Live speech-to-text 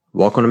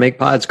Welcome to Make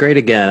Pods Great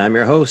Again. I'm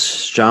your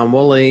host, John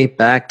Woolley,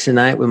 back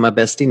tonight with my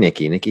bestie,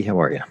 Nikki. Nikki, how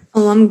are you?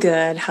 Oh, I'm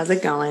good. How's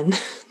it going?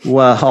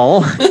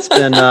 Well, it's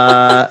been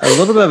a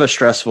little bit of a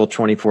stressful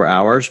 24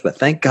 hours, but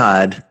thank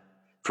God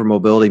for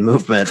Mobility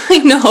Movement. I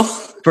know.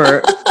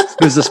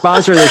 Who's the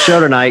sponsor of the show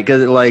tonight,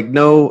 because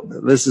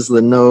this is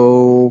the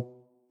no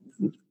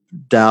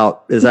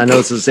doubt, as I know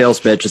it's a sales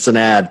pitch, it's an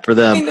ad for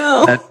them. I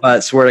know. But I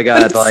swear to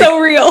God, it's so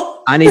real.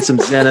 I need some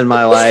Zen in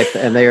my life,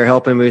 and they are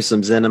helping me with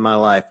some Zen in my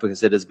life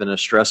because it has been a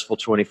stressful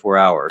 24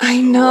 hours.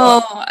 I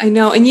know.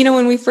 And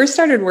when we first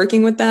started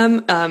working with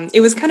them, it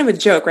was kind of a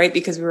joke, right?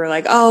 Because we were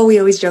like, oh, we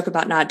always joke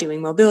about not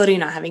doing mobility,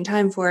 not having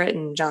time for it,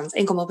 and John's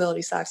ankle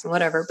mobility sucks and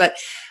whatever. But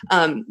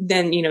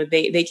then,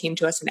 they came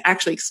to us and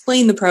actually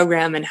explained the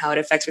program and how it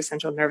affects your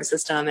central nervous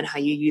system and how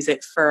you use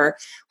it for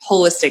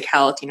holistic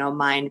health,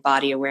 mind,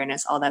 body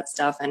awareness, all that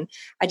stuff. And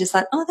I just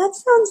thought, oh, that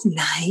sounds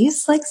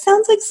nice.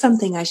 Sounds like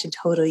something I should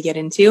totally get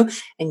into.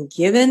 And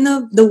given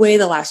the way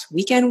the last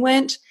weekend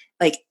went,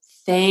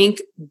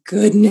 thank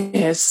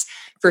goodness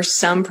for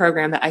some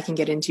program that I can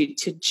get into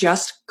to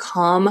just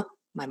calm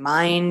my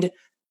mind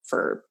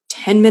for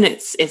 10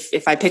 minutes.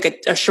 If I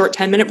pick a short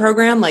 10-minute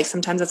program,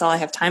 sometimes that's all I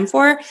have time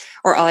for,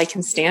 or all I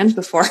can stand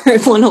before I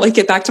want to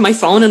get back to my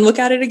phone and look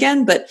at it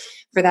again. But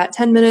for that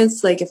 10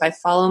 minutes, if I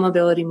follow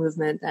Mobility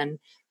Movement, then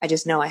I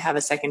just know I have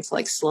a second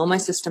to slow my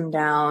system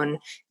down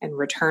and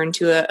return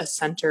to a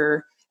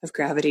center of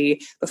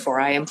gravity before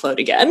I implode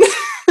again.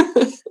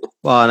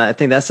 Well, and I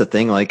think that's the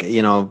thing,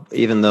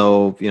 even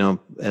though,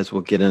 as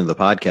we'll get into the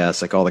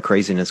podcast, all the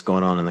craziness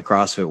going on in the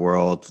CrossFit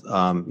world,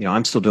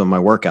 I'm still doing my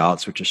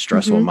workouts, which is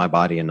stressful in my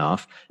body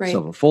enough. Right. So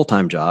I have a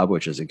full-time job,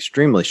 which is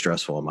extremely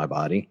stressful in my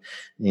body.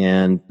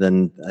 And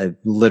then I'm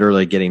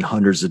literally getting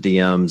hundreds of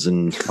DMs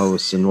and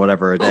posts and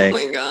whatever a day.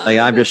 Oh my God.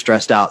 I'm just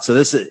stressed out. So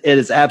it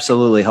is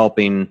absolutely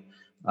helping,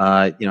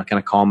 kind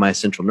of calm my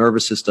central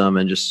nervous system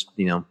and just,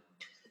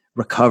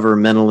 recover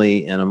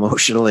mentally and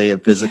emotionally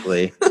and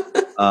physically.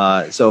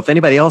 So if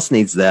anybody else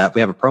needs that,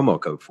 we have a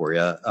promo code for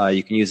you.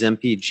 You can use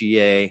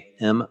MPGA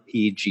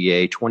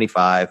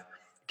 25,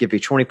 give you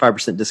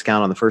 25%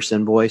 discount on the first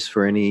invoice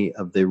for any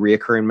of the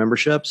reoccurring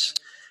memberships.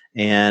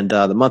 And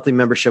the monthly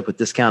membership with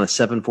discount is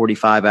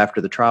 $745 after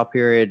the trial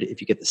period.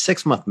 If you get the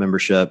 6-month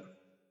membership,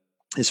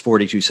 it's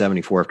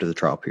 $42.74 after the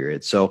trial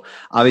period. So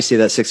obviously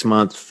that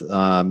 6-month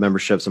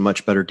membership is a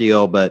much better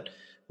deal, but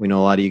we know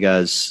a lot of you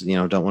guys,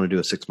 don't want to do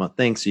a 6-month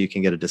thing, so you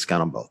can get a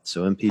discount on both.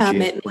 So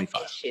MPGA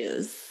 25.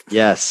 Issues.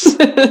 Yes.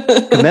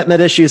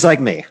 Commitment issues like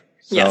me.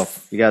 So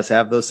yes. You guys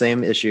have those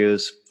same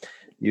issues.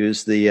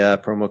 Use the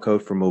promo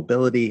code for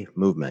Mobility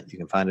Movement. You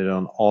can find it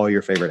on all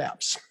your favorite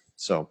apps.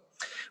 So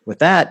with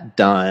that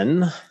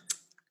done,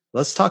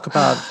 let's talk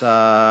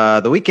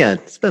about the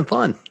weekend. It's been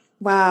fun.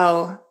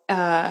 Wow.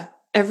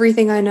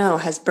 Everything I know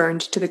has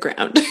burned to the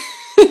ground.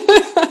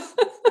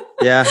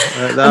 Yeah.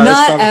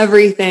 Not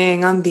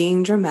everything. I'm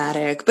being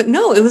dramatic. But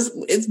no,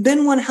 it's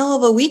been one hell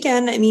of a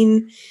weekend. I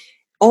mean,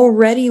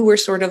 already we're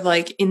sort of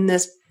in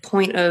this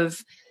point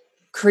of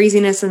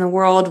craziness in the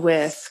world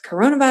with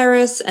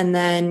coronavirus, and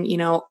then,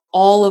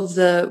 all of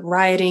the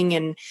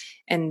rioting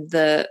and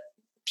the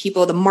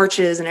people, the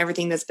marches and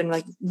everything that's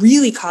been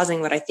really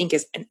causing what I think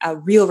is a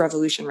real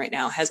revolution right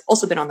now has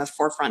also been on the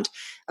forefront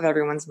of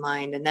everyone's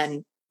mind. And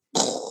then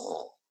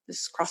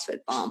this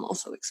CrossFit bomb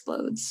also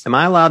explodes. Am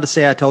I allowed to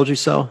say I told you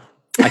so?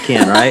 I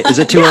can, right? Is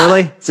it too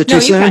early? Is it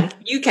too soon?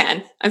 You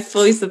can. I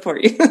fully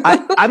support you.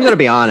 I'm going to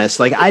be honest.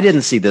 I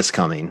didn't see this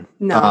coming.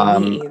 No,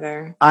 me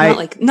either.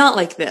 Not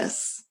like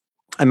this.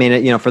 I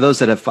mean, for those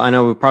that I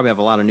know we probably have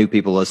a lot of new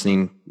people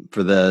listening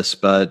for this,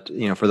 but,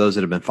 for those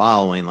that have been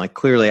following,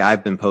 clearly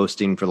I've been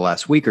posting for the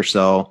last week or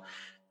so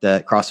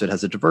that CrossFit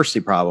has a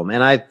diversity problem.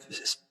 And I,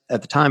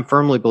 at the time,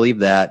 firmly believed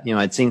that.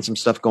 I'd seen some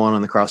stuff going on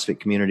in the CrossFit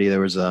community. There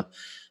was a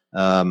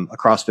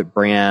CrossFit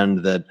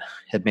brand that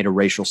had made a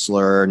racial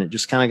slur, and it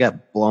just kind of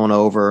got blown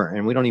over.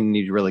 And we don't even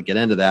need to really get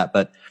into that,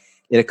 but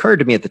it occurred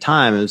to me at the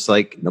time, it was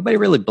nobody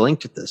really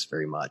blinked at this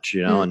very much,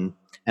 and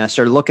I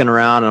started looking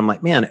around and I'm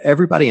like, man,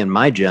 everybody in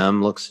my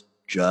gym looks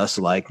just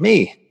like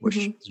me, which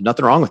there's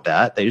nothing wrong with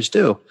that. They just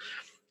do.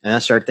 And I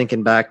started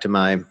thinking back to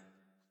my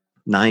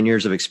 9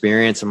 years of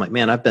experience. I'm like,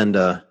 man, I've been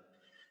to,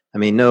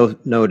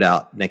 no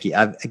doubt, Nikki,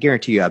 I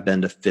guarantee you I've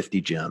been to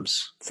 50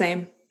 gyms.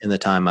 Same. In the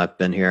time I've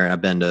been here.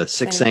 I've been to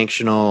 6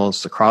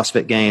 sanctionals, the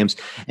CrossFit games.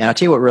 And I'll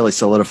tell you what really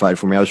solidified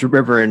for me. I was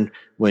remembering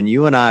when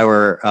you and I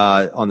were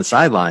on the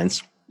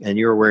sidelines and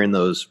you were wearing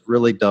those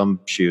really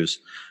dumb shoes.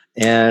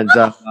 And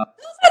those are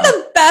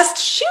the best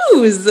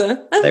shoes. I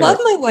love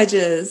my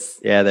wedges.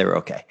 Yeah, they were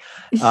okay.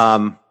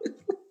 And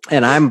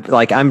I'm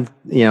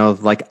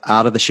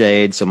out of the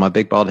shade. So my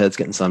big bald head's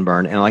getting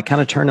sunburned. And I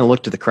kind of turned and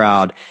looked at the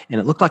crowd,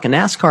 and it looked like a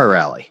NASCAR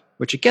rally.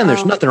 Which again,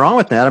 there's nothing wrong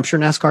with that. I'm sure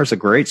NASCAR is a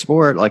great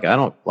sport. I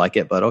don't like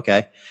it, but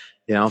okay.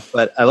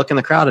 But I look in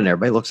the crowd and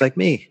everybody looks like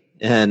me.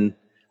 And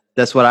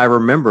that's what I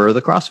remember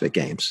the CrossFit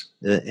games.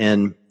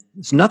 And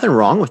there's nothing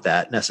wrong with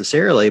that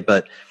necessarily,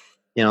 but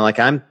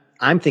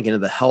I'm thinking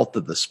of the health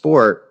of the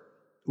sport,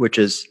 which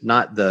is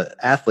not the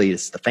athlete,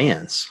 it's the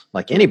fans.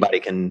 Anybody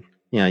can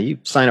you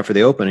sign up for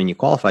the open and you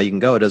qualify, you can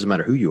go. It doesn't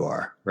matter who you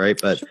are, right?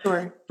 But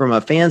Sure. from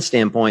a fan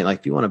standpoint, like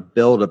if you want to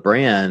build a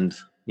brand,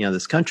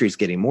 this country's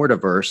getting more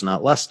diverse,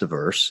 not less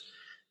diverse,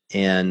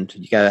 and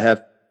you got to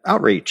have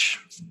outreach,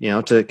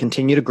 to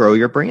continue to grow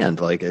your brand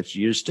like it's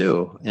you just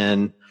do.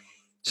 And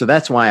so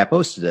that's why I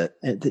posted it.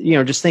 And,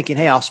 just thinking,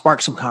 hey, I'll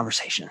spark some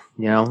conversation.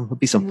 It'll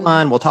be some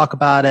fun. We'll talk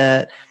about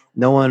it.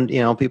 No one,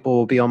 people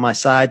will be on my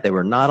side. They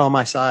were not on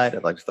my side.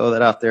 I'd like to throw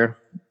that out there.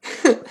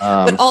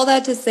 But all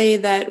that to say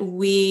that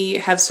we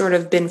have sort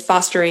of been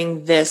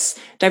fostering this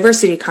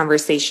diversity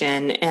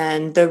conversation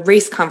and the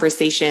race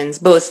conversations,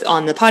 both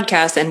on the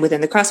podcast and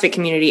within the CrossFit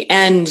community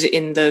and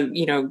in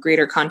the,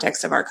 greater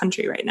context of our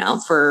country right now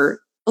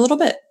for a little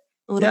bit,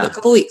 a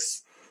couple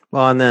weeks.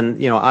 Well, and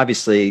then,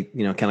 obviously,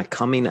 kind of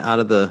coming out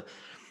of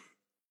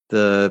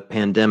the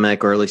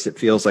pandemic, or at least it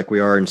feels like we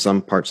are in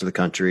some parts of the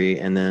country.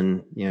 And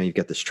then, you've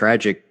got this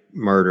tragic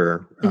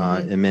murder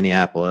in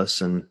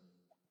Minneapolis, and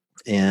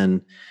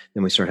then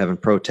we start having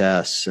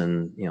protests,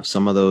 and,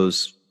 some of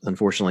those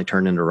unfortunately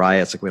turned into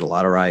riots. Like we had a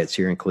lot of riots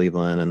here in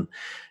Cleveland,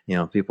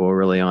 and, people were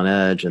really on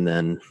edge. And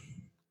then,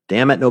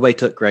 damn it, nobody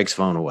took Greg's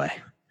phone away.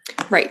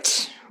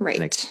 Right.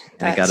 And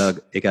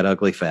it got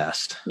ugly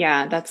fast.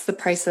 Yeah. That's the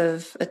price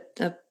of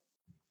a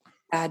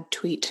bad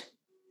tweet.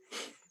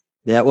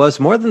 Yeah, it was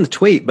more than the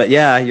tweet, but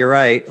yeah, you're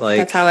right. Like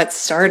that's how it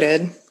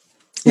started.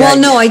 Yeah, well,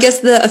 no, I guess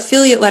the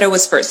affiliate letter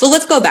was first. So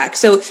let's go back.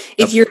 So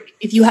if you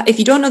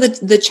don't know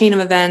the chain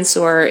of events,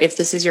 or if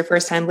this is your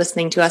first time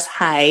listening to us,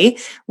 hi,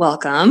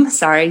 welcome.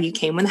 Sorry you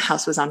came when the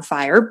house was on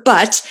fire,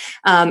 but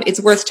it's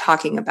worth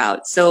talking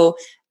about. So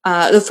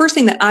the first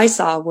thing that I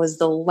saw was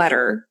the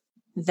letter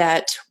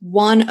that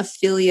one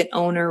affiliate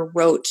owner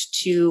wrote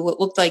to what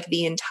looked like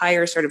the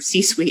entire sort of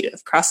C-suite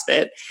of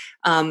CrossFit,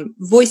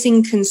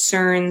 voicing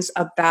concerns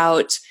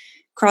about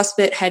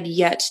CrossFit had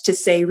yet to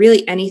say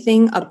really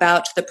anything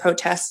about the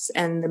protests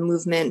and the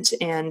movement.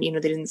 And, they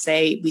didn't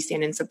say we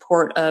stand in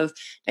support of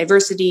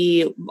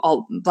diversity,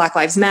 all Black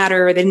Lives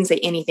Matter. They didn't say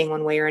anything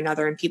one way or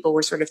another. And people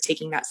were sort of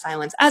taking that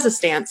silence as a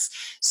stance.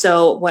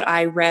 So what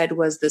I read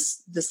was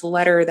this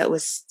letter that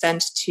was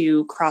sent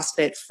to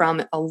CrossFit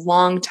from a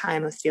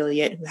longtime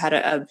affiliate who had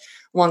a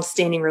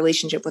long-standing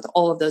relationship with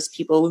all of those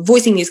people,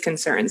 voicing these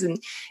concerns. And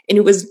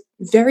it was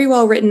very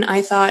well written,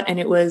 I thought, and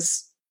it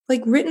was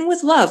like written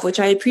with love,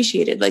 which I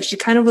appreciated. Like she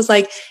kind of was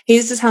like, hey,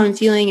 this is how I'm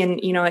feeling. And,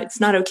 it's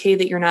not okay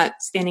that you're not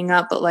standing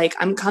up, but like,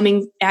 I'm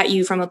coming at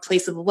you from a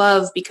place of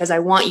love because I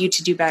want you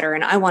to do better,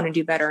 and I want to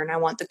do better, and I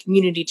want the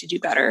community to do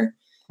better.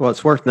 Well,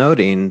 it's worth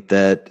noting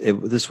that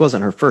this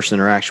wasn't her first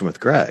interaction with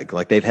Greg.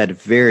 Like they've had a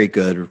very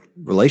good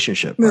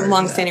relationship.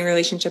 Long-standing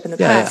relationship in the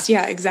past.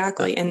 Yeah,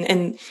 exactly.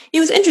 And it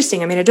was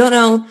interesting. I mean, it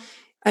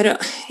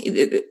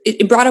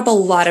brought up a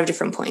lot of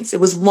different points. It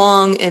was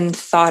long and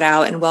thought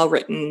out and well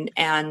written.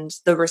 And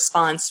the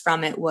response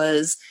from it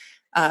was,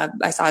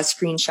 I saw a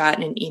screenshot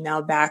and an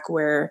email back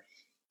where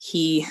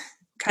he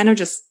kind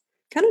of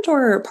tore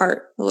her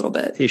apart a little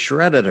bit. He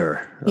shredded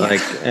her.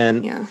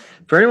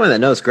 For anyone that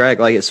knows Greg,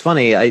 like it's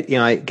funny. I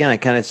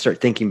kind of start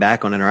thinking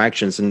back on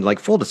interactions, and like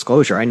full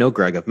disclosure, I know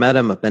Greg. I've met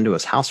him. I've been to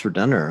his house for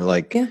dinner.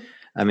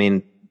 I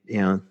mean,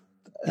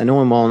 I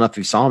know him well enough. If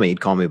he saw me,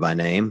 he'd call me by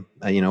name.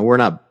 We're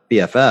not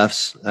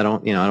BFFs. I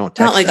don't text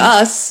not like him.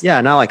 Us. Yeah,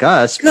 not like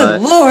us.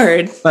 Good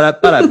Lord.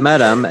 But I've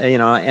met him,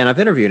 and I've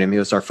interviewed him. He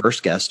was our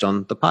first guest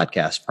on the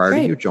podcast prior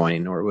to you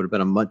joining, or it would have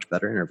been a much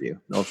better interview.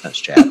 No offense,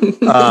 Chad.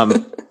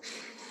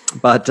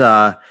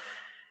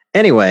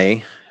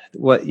 Anyway,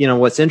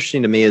 what's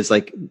interesting to me is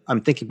like,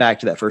 I'm thinking back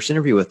to that first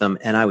interview with him,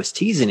 and I was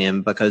teasing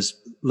him because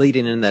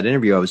leading in that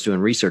interview, I was doing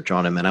research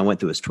on him, and I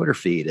went through his Twitter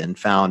feed and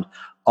found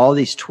all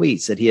these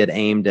tweets that he had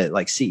aimed at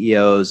like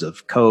CEOs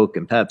of Coke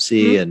and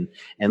Pepsi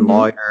and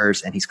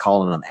lawyers, and he's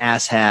calling them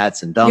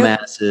asshats and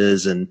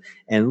dumbasses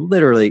and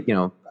literally,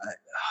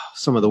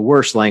 some of the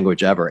worst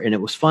language ever. And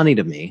it was funny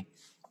to me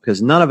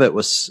because none of it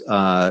was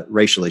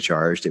racially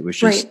charged. It was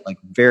just like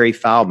very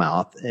foul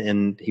mouthed,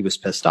 and he was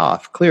pissed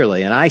off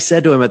clearly. And I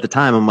said to him at the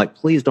time, I'm like,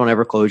 please don't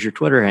ever close your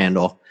Twitter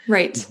handle.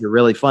 Right. You're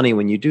really funny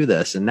when you do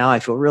this. And now I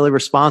feel really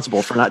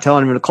responsible for not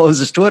telling him to close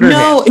his Twitter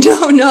handle.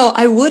 No,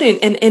 I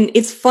wouldn't. And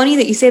it's funny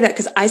that you say that,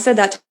 because I said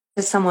that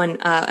to someone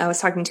I was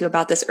talking to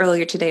about this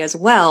earlier today as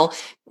well.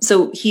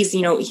 So he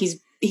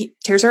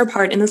tears her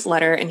apart in this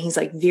letter, and he's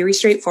like very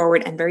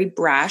straightforward and very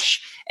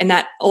brash. And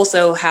that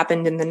also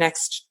happened in the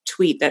next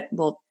tweet that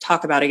we'll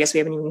talk about. I guess we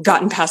haven't even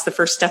gotten past the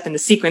first step in the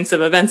sequence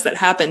of events that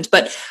happened.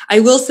 But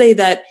I will say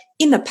that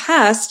in the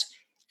past,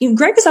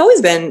 Greg has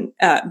always been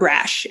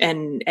brash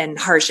and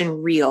harsh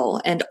and real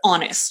and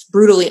honest,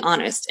 brutally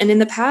honest. And in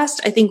the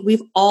past, I think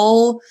we've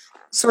all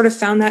sort of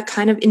found that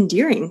kind of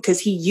endearing, because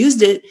he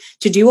used it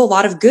to do a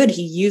lot of good.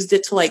 He used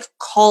it to like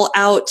call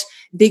out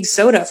Big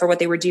Soda for what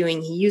they were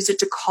doing. He used it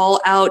to call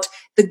out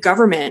the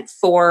government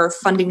for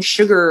funding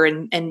sugar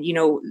and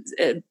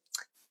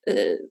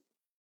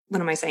what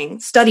am I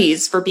saying?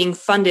 Studies for being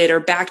funded or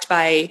backed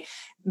by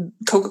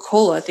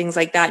Coca-Cola, things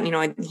like that.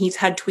 He's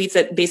had tweets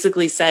that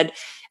basically said,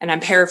 and I'm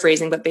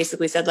paraphrasing, but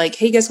basically said like,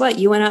 hey, guess what?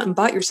 You went out and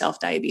bought yourself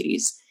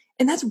diabetes.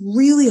 And that's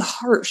really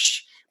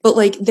harsh. But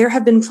like, there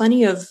have been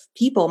plenty of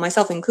people,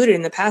 myself included,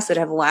 in the past that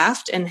have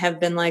laughed and have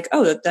been like,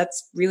 oh,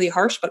 that's really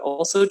harsh, but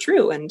also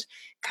true. And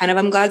kind of,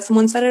 I'm glad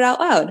someone said it out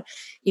loud,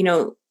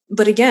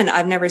 but again,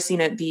 I've never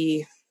seen it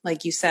be,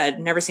 like you said,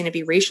 never seen it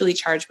be racially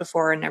charged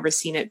before, and never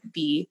seen it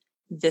be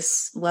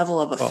this level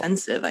of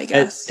offensive, I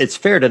guess. It's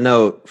fair to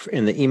note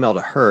in the email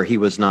to her, he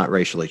was not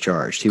racially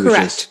charged. He was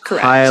just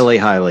Correct. highly,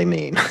 highly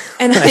mean.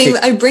 And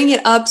I bring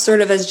it up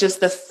sort of as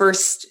just the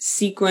first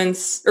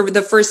sequence or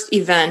the first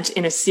event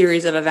in a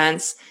series of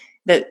events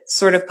that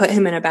sort of put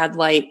him in a bad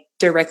light,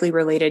 directly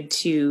related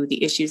to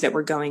the issues that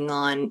were going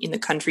on in the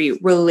country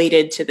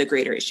related to the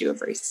greater issue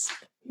of race.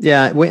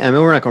 Yeah, we're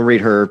not going to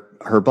read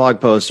her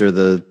blog post or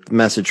the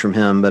message from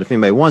him, but if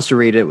anybody wants to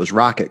read it, it was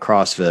Rocket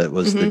CrossFit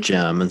was the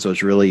gym, and so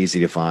it's really easy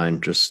to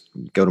find. Just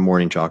go to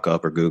Morning Chalk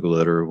Up or Google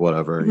it or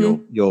whatever.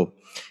 You'll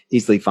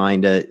easily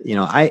find it.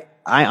 I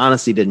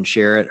honestly didn't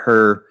share it.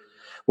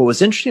 What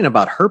was interesting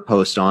about her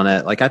post on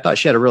it, like I thought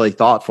she had a really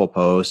thoughtful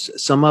post.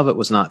 Some of it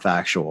was not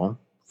factual,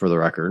 for the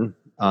record.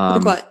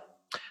 What?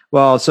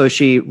 Well, so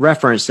she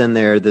referenced in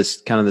there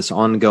this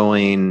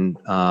ongoing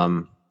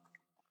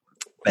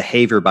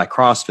behavior by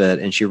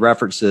CrossFit, and she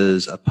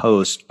references a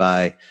post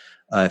by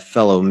a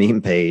fellow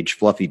meme page,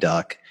 Fluffy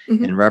Duck,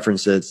 and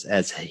references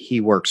as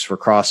he works for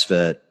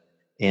CrossFit,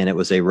 and it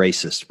was a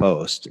racist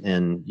post.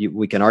 And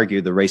we can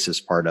argue the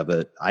racist part of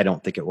it. I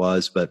don't think it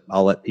was, but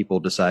I'll let people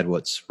decide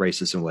what's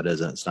racist and what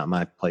isn't. It's not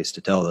my place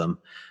to tell them.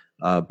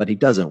 But he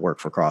doesn't work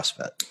for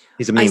CrossFit.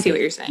 He's a meme. I see what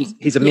you're saying.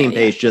 He's a meme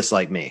page just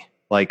like me.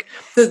 Like,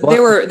 so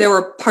there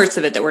were parts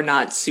of it that were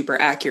not super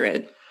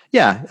accurate.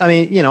 Yeah, I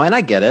mean, and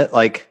I get it.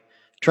 Like,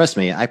 trust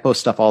me, I post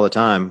stuff all the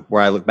time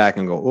where I look back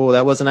and go, "Oh,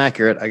 that wasn't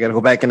accurate. I got to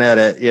go back and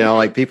edit."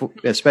 Like people,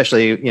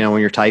 especially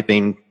when you're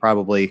typing,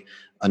 probably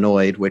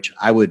annoyed, which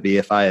I would be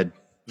if I had.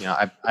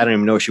 I don't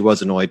even know if she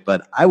was annoyed,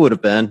 but I would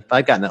have been if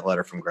I'd gotten that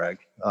letter from Greg.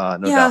 No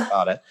doubt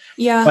about it.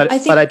 Yeah, but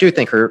I do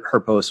think her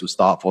post was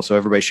thoughtful, so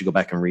everybody should go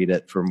back and read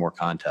it for more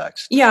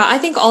context. Yeah, I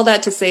think all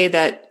that to say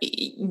that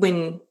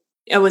when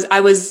I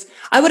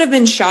would have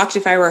been shocked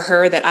if I were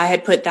her that I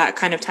had put that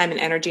kind of time and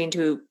energy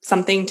into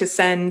something to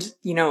send,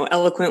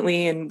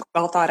 eloquently and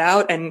well thought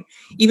out. And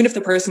even if the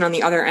person on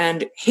the other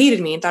end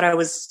hated me and thought I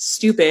was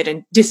stupid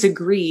and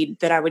disagreed,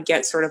 that I would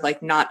get sort of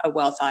like not a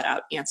well thought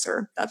out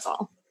answer. That's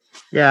all.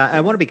 Yeah, I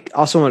want to be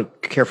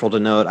careful to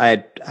note.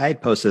 I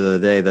had posted the other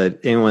day that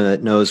anyone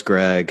that knows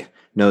Greg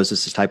knows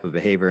this type of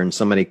behavior, and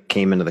somebody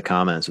came into the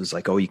comments and was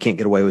like, "Oh, you can't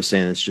get away with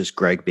saying it's just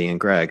Greg being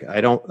Greg."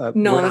 I don't.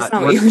 No, that's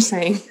not what you were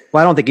saying.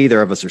 Well, I don't think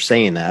either of us are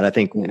saying that. I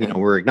think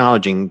we're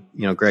acknowledging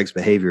Greg's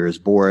behavior is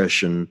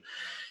boorish,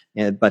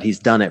 but he's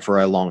done it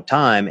for a long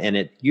time, and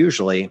it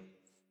usually,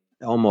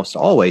 almost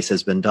always,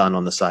 has been done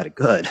on the side of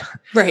good.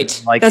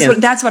 Right.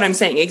 That's what I'm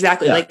saying.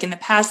 Exactly. Yeah. Like in the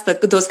past,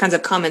 those kinds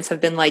of comments have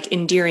been like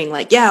endearing.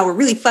 Like, yeah, we're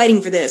really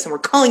fighting for this, and we're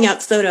calling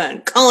out soda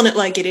and calling it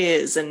like it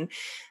is, and.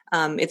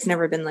 It's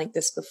never been like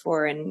this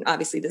before, and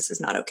obviously this is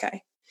not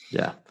okay.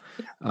 Yeah.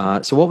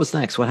 So what was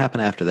next? What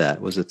happened after that?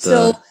 Was it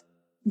So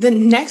the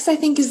next, I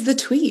think, is the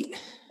tweet.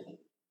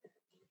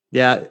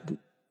 Yeah.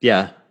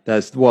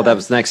 That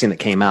was the next thing that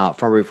came out.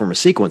 Probably from a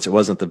sequence. It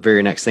wasn't the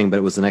very next thing, but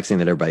it was the next thing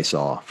that everybody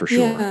saw for sure.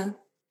 Yeah.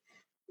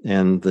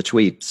 And the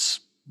tweet's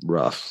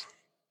rough.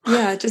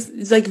 Yeah, just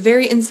it's like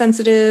very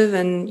insensitive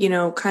and,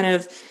 kind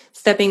of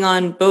stepping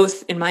on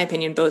both, in my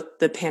opinion, both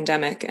the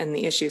pandemic and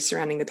the issues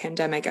surrounding the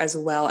pandemic, as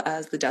well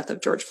as the death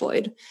of George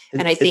Floyd.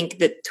 And I think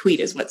the tweet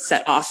is what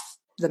set off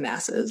the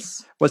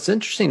masses. What's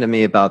interesting to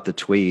me about the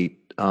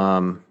tweet,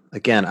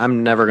 again,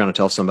 I'm never going to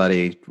tell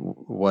somebody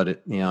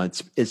what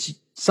it's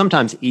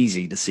sometimes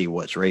easy to see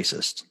what's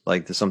racist.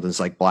 Like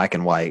something's like black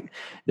and white.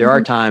 There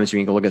are times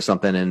when you can look at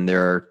something and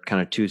there are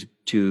kind of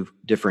two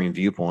differing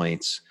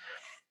viewpoints.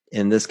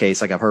 In this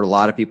case, like I've heard a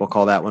lot of people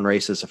call that one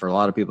racist. I've heard a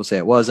lot of people say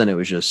it wasn't. It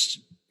was just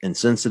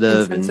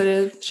insensitive.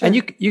 Sure.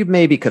 And you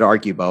maybe could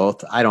argue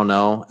both. I don't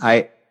know.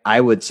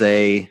 I would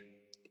say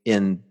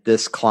in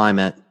this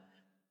climate,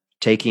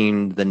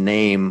 taking the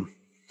name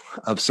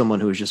of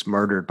someone who was just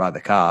murdered by the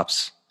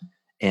cops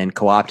and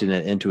co-opting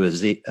it into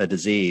a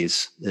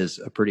disease is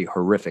a pretty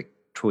horrific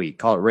tweet.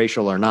 Call it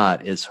racial or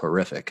not, is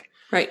horrific.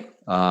 Right.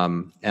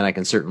 And I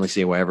can certainly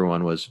see why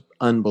everyone was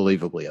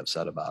unbelievably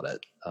upset about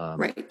it.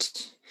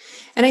 Right.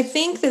 And I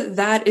think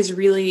that is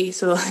really,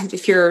 so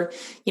if you're,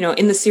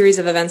 in the series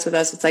of events with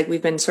us, it's like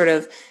we've been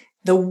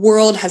the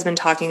world has been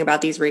talking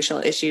about these racial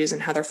issues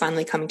and how they're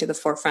finally coming to the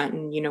forefront.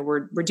 And,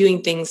 we're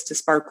doing things to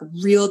spark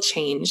real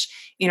change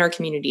in our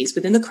communities,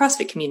 within the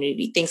CrossFit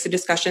community, thanks to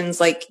discussions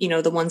like,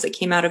 the ones that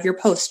came out of your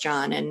post,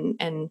 John,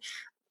 and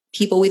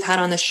people we've had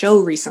on the show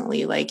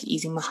recently, like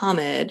Easy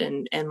Muhammad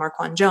and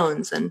Marquand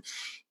Jones. And,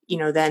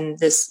 then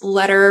this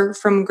letter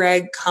from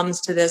Greg comes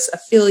to this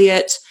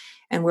affiliate.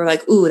 And we're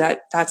like, ooh,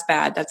 that's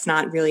bad. That's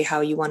not really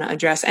how you want to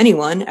address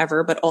anyone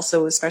ever, but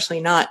also especially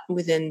not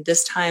within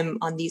this time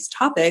on these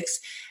topics.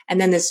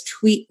 And then this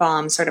tweet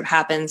bomb sort of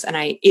happens. And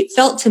it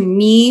felt to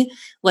me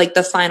like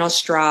the final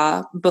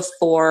straw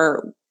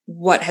before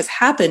what has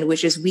happened,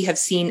 which is we have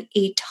seen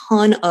a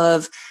ton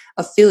of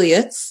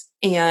affiliates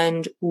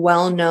and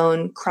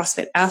well-known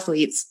CrossFit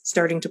athletes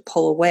starting to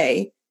pull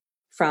away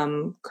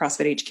from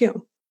CrossFit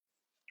HQ.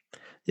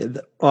 Yeah,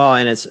 well,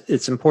 and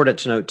it's important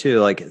to note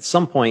too, like at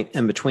some point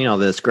in between all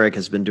this, Greg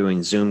has been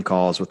doing Zoom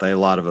calls with a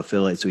lot of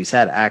affiliates. So he's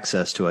had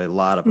access to a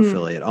lot of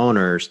affiliate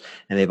owners,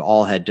 and they've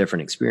all had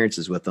different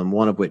experiences with them.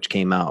 One of which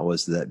came out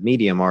was that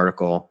Medium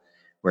article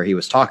where he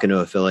was talking to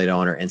an affiliate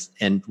owner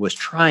and was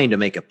trying to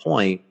make a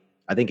point.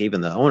 I think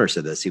even the owner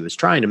said this. He was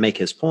trying to make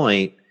his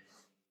point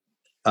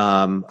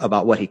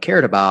about what he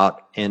cared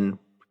about and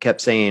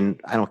kept saying,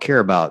 I don't care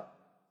about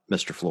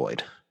Mr.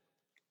 Floyd,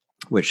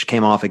 which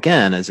came off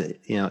again as,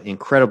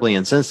 incredibly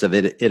insensitive.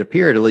 It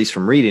appeared, at least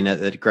from reading it,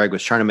 that Greg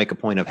was trying to make a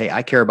point of, hey,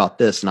 I care about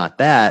this, not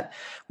that,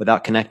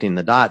 without connecting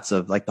the dots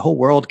of like, the whole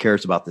world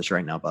cares about this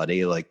right now,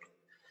 buddy. Like,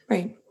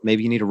 right.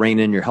 Maybe you need to rein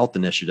in your health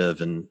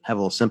initiative and have a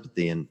little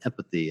sympathy and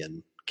empathy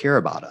and care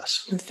about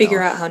us. And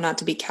figure out how not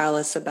to be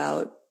callous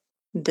about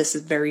this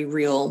very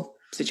real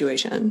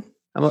situation.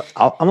 I'm going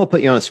to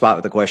put you on the spot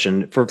with a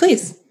question.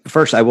 Please.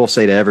 First, I will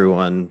say to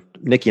everyone,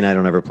 Niki and I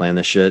don't ever plan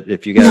this shit.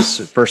 If you guys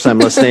first time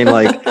listening,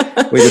 like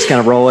we just kind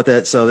of roll with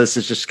it. So this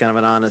is just kind of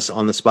an honest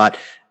on the spot.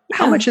 Yeah.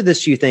 How much of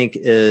this do you think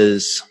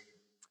is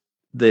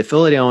the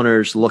affiliate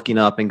owners looking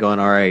up and going,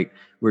 all right,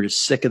 we're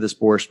just sick of this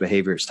boorish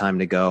behavior. It's time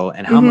to go.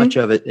 And how much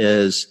of it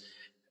is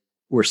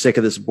we're sick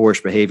of this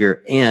boorish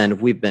behavior and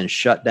we've been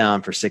shut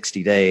down for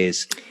 60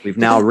 days. We've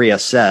now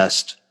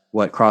reassessed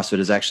what CrossFit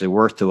is actually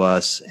worth to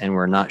us, and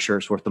we're not sure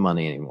it's worth the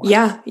money anymore.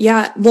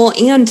 Yeah. Well,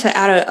 and to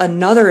add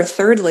another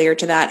third layer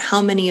to that,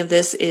 how many of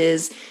this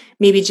is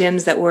maybe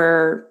gyms that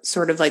were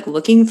sort of like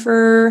looking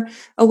for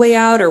a way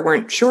out or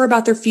weren't sure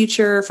about their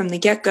future from the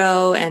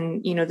get-go?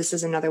 And, this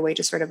is another way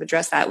to sort of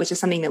address that, which is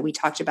something that we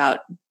talked about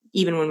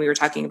even when we were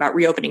talking about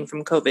reopening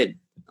from COVID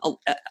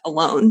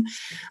alone.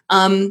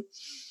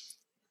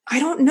 I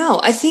don't know.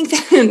 I think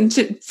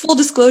that full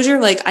disclosure,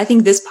 I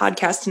think this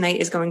podcast tonight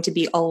is going to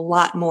be a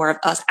lot more of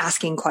us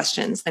asking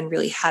questions than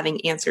really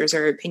having answers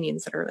or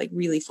opinions that are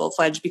really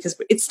full-fledged, because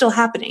it's still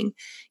happening.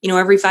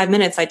 Every 5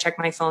 minutes I check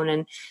my phone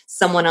and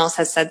someone else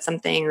has said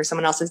something or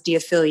someone else is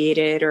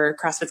de-affiliated or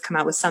CrossFit's come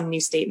out with some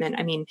new statement.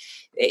 I mean,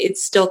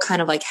 it's still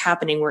kind of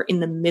happening. We're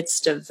in the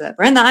midst of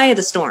we're in the eye of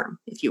the storm,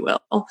 if you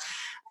will.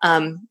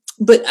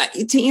 But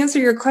to answer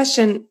your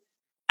question,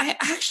 I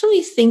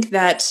actually think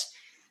that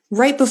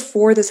right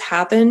before this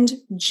happened,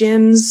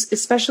 gyms,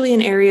 especially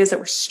in areas that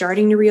were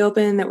starting to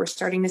reopen, that were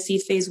starting to see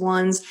phase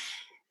ones,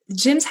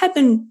 gyms had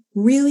been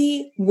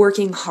really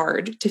working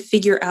hard to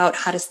figure out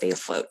how to stay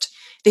afloat.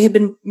 They had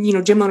been,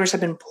 gym owners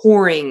have been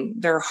pouring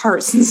their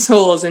hearts and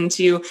souls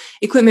into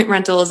equipment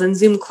rentals and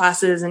Zoom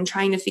classes and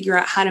trying to figure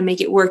out how to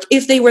make it work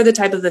if they were the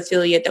type of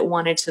affiliate that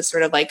wanted to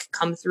sort of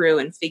come through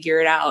and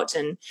figure it out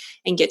and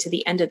get to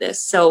the end of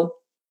this. So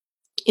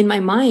in my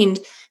mind,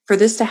 for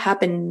this to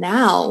happen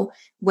now,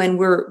 when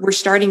we're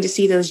starting to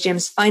see those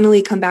gyms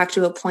finally come back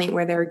to a point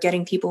where they're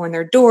getting people in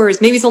their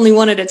doors, maybe it's only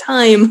one at a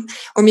time,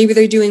 or maybe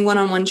they're doing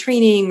one-on-one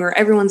training, or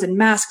everyone's in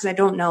masks. I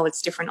don't know.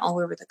 It's different all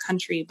over the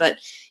country. But,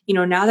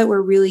 now that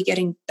we're really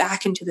getting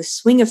back into the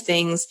swing of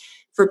things,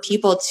 for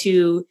people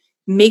to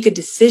make a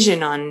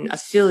decision on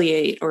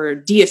affiliate or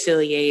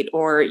de-affiliate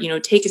or,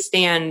 take a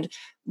stand,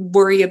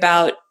 worry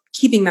about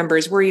keeping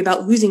members, worry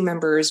about losing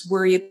members,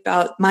 worry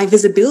about my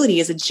visibility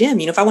as a gym.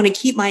 If I want to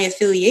keep my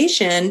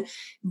affiliation,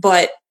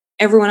 but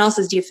everyone else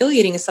is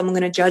de-affiliating, is someone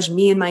going to judge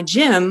me and my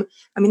gym?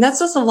 I mean, that's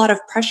just a lot of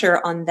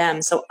pressure on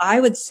them. So I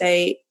would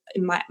say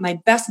my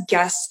best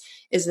guess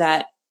is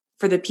that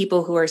for the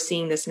people who are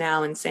seeing this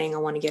now and saying, I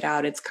want to get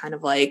out, it's kind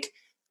of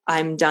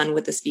I'm done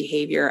with this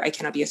behavior. I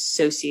cannot be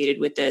associated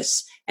with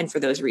this. And for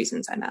those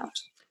reasons, I'm out.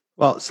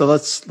 Well, so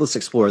let's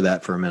explore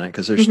that for a minute,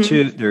 because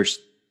there's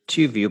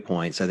two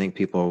viewpoints. I think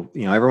people,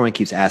 everyone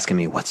keeps asking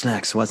me, what's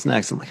next? What's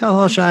next? I'm like,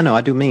 oh, should I know?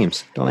 I do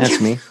memes. Don't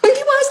ask me.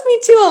 People ask me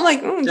too. I'm like,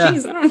 oh,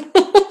 geez, I don't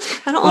know.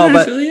 I don't want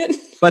an affiliate.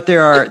 But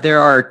there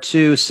are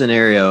two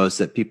scenarios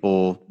that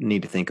people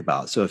need to think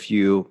about. So if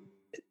you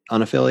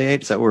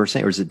unaffiliate, is that what we're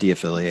saying? Or is it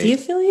de-affiliate?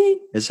 De-affiliate?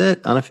 Is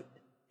it? I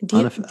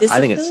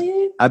think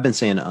I've been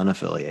saying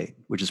unaffiliate,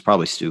 which is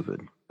probably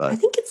stupid. But I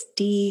think it's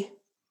D.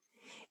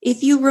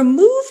 If you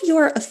remove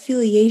your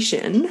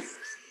affiliation.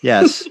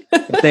 Yes.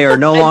 If they are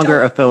no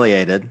longer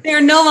affiliated. They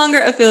are no longer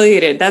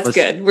affiliated. That's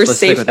good. We're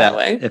safe that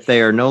way. If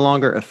they are no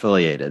longer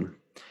affiliated,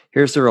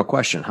 here's the real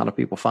question. How do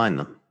people find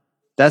them?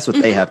 That's what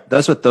they have.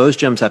 That's what those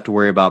gyms have to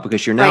worry about,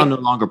 because you're now no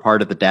longer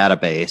part of the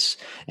database.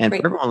 And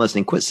for everyone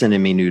listening, quit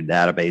sending me new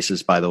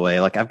databases, by the way.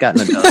 I've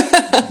gotten a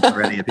dozen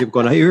already of people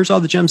going, hey, here's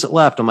all the gyms that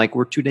left. I'm like,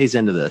 we're 2 days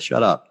into this.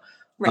 Shut up.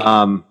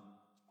 Right.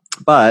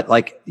 But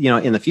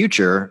in the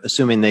future,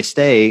 assuming they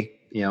stay,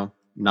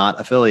 not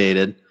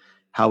affiliated,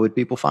 how would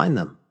people find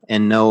them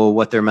and know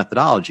what their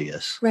methodology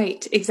is?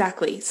 Right.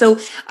 Exactly. So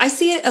I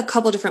see it a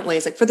couple different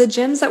ways. For the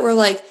gyms that were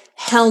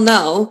hell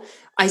no,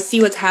 I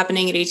see what's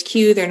happening at HQ.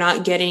 They're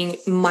not getting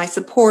my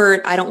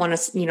support. I don't want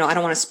to, I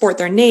don't want to sport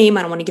their name.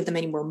 I don't want to give them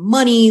any more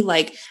money.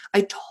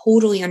 I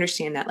totally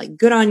understand that.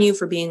 Good on you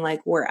for being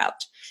we're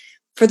out.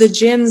 for the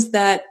gyms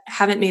that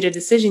haven't made a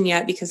decision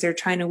yet because they're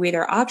trying to weigh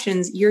their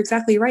options, you're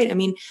exactly right. I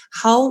mean,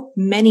 how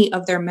many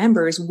of their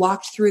members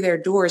walked through their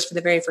doors for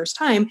the very first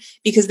time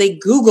because they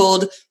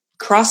Googled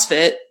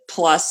CrossFit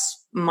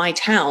plus my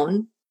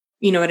town,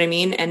 you know what I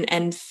mean?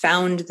 And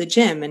found the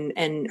gym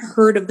and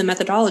heard of the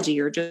methodology,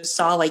 or just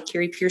saw like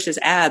Carrie Pierce's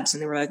abs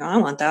and they were like, oh, I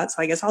want that.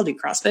 So I guess I'll do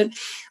CrossFit.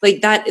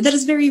 Like that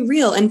is very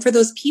real. And for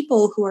those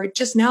people who are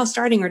just now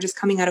starting or just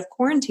coming out of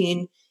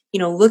quarantine, you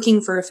know,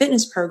 looking for a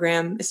fitness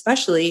program,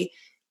 especially,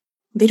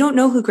 they don't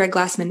know who Greg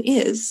Glassman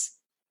is.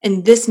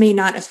 And this may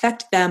not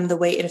affect them the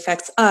way it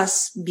affects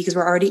us because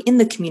we're already in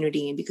the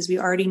community and because we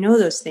already know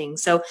those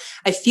things. So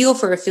I feel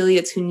for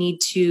affiliates who need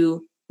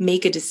to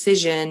make a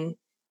decision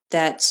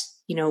that,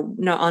 you know,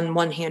 on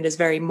one hand is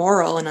very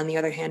moral and on the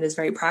other hand is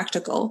very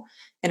practical.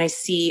 And I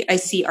see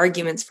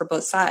arguments for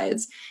both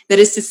sides. That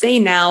is to say,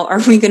 now, are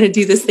we going to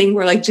do this thing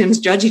where like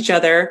gyms judge each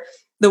other,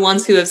 the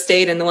ones who have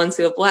stayed and the ones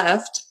who have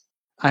left?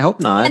 I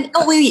hope not. And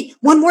wait,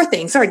 one more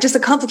thing. Sorry, just to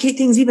complicate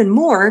things even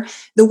more,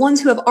 the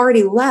ones who have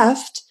already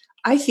left,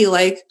 I feel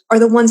like, are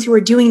the ones who are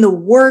doing the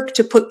work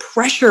to put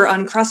pressure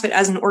on CrossFit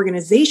as an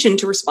organization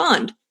to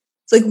respond.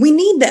 It's like, we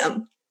need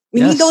them. We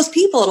need those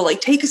people to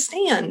like take a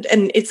stand.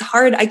 And it's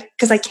hard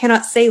because I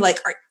cannot say like,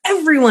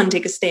 everyone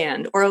take a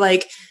stand, or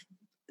like,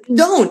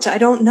 I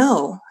don't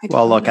know.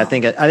 I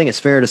think it's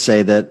fair to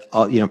say that,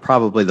 you know,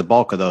 probably the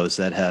bulk of those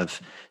that have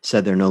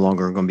said they're no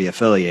longer going to be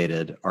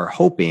affiliated are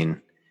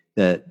hoping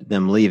that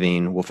them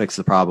leaving will fix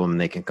the problem and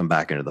they can come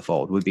back into the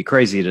fold. It would be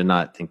crazy to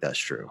not think that's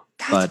true.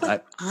 That's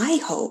what I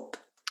hope.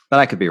 But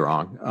I could be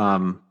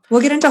wrong.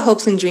 We'll get into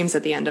hopes and dreams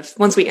at the end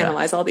once we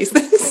analyze all these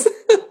things.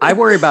 I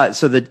worry about,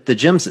 so the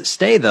gyms that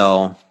stay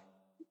though,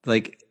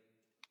 like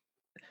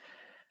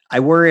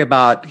I worry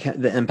about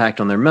the impact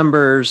on their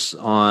members,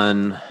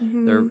 on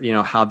their, you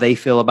know, how they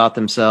feel about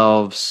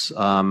themselves.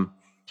 And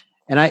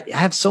I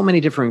have so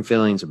many differing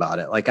feelings about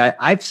it. Like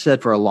I've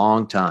said for a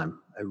long time,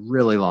 a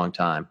really long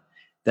time,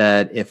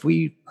 that if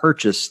we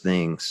purchase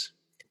things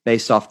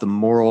based off the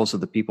morals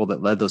of the people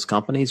that led those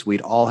companies, we'd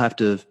all have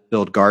to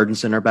build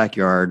gardens in our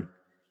backyard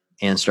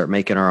and start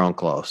making our own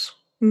clothes.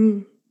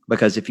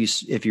 Because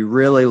if you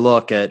really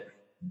look at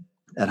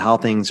how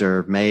things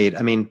are made,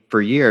 I mean,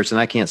 for years, and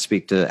I can't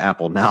speak to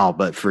Apple now,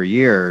 but for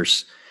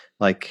years,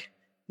 like,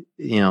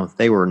 you know,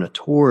 they were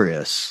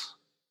notorious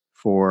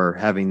for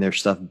having their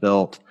stuff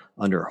built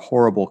under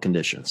horrible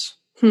conditions.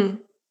 You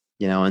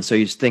know, and so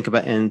you just think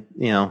about, and,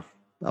 you know,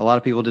 a lot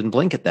of people didn't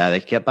blink at that. They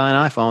kept buying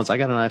iPhones. I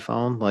got an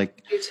iPhone.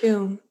 Like, you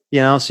too.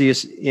 You know, so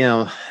you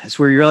know, it's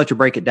where you really have to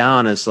break it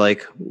down. Is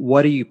like,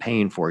 what are you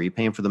paying for? Are you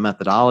paying for the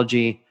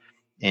methodology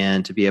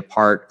and to be a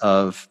part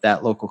of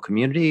that local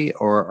community,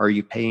 or are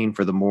you paying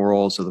for the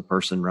morals of the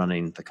person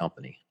running the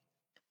company?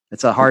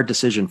 It's a hard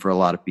decision for a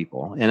lot of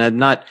people. And I'm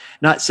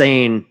not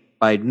saying,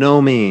 by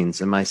no means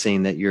am I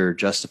saying that you're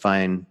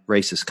justifying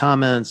racist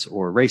comments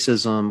or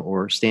racism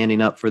or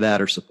standing up for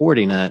that or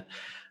supporting it.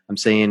 I'm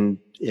saying,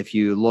 if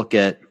you look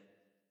at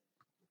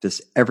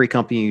this, every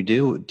company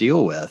you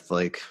deal with,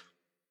 like,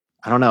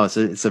 I don't know,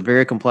 it's a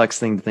very complex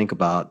thing to think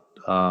about.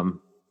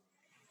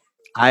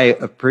 I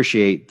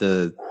appreciate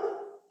the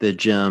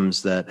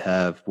gyms that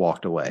have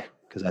walked away,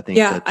 because I think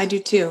I do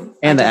too.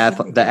 And the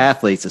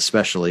athletes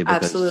especially.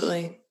 Because,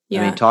 absolutely.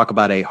 Yeah. I mean, talk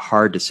about a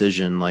hard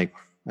decision. Like,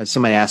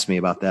 somebody asked me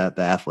about that,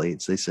 the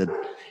athletes. They said,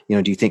 you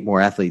know, do you think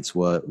more athletes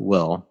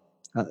will?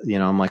 You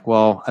know, I'm like,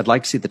 well, I'd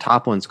like to see the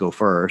top ones go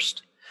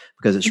first,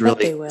 because it's going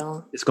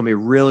to be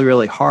really,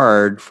 really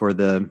hard for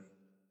the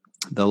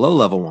low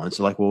level ones.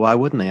 They're like, well, why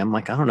wouldn't they? I'm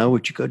like, I don't know.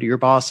 Would you go to your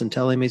boss and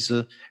tell him he's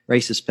a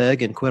racist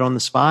pig and quit on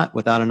the spot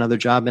without another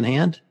job in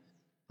hand?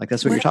 Like,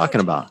 that's what you're talking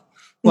about.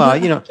 Well,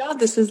 you know, job,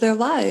 this is their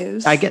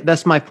lives.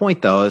 That's my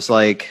point though. It's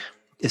like,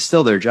 it's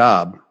still their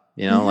job,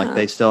 you know, like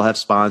they still have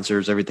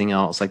sponsors, everything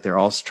else. Like, they're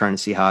also trying to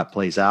see how it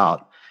plays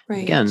out.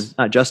 Right. Again,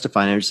 not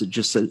justifying it. It's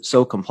just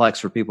so complex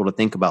for people to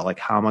think about, like,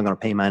 how am I going to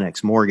pay my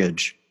next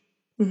mortgage?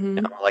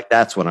 You know, like,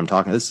 that's what I'm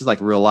talking. This is like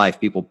real life.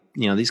 People,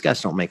 you know, these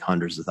guys don't make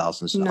hundreds of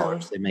thousands of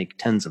dollars. They make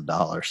tens of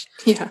dollars.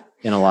 Yeah.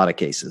 In a lot of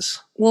cases.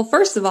 Well,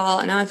 first of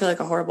all, now I feel like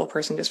a horrible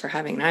person just for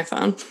having an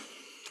iPhone.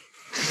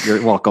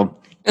 You're welcome.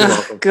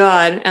 Oh,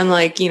 God. And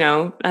like, you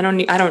know, I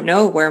don't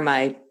know where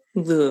my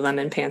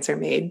Lululemon pants are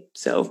made.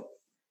 So,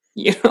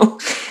 you know,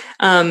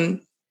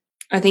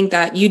 I think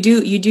that you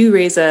do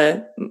raise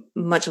a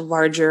much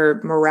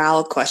larger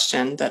morale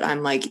question that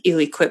I'm like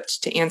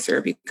ill-equipped to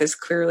answer, because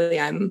clearly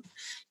I'm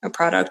a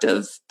product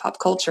of pop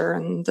culture,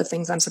 and the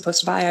things I'm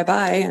supposed to buy, I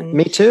buy. And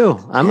me too.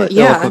 I'm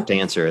ill-equipped to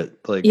answer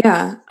it. Like,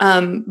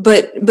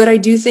 but I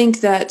do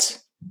think that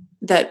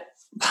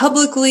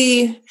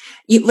publicly,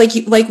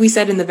 like we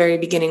said in the very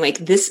beginning, like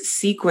this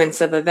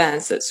sequence of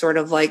events that sort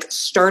of like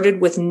started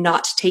with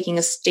not taking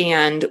a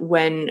stand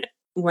when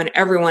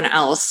everyone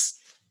else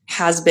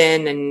has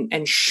been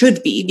and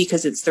should be,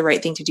 because it's the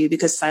right thing to do,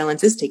 because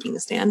silence is taking a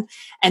stand,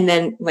 and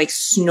then like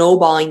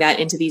snowballing that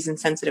into these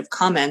insensitive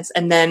comments,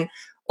 and then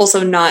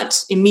also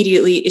not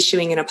immediately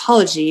issuing an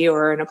apology,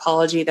 or an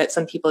apology that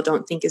some people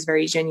don't think is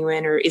very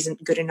genuine or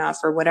isn't good enough,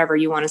 or whatever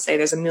you want to say.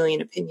 There's a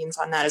million opinions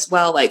on that as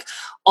well. Like,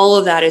 all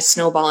of that is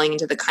snowballing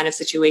into the kind of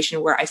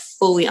situation where I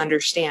fully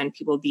understand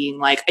people being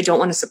like, I don't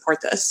want to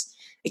support this.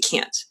 I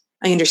can't.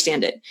 I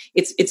understand it.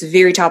 It's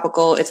very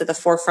topical. It's at the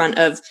forefront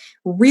of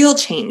real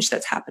change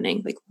that's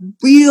happening. Like,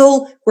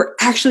 we're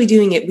actually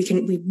doing it.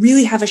 We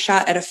really have a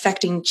shot at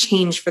affecting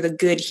change for the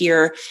good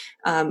here.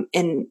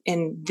 And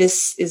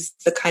this is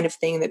the kind of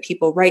thing that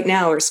people right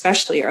now, or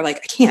especially, are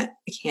like, I can't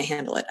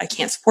handle it. I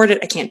can't support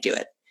it. I can't do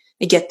it.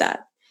 I get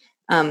that.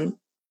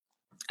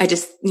 I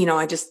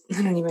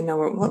don't even know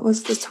what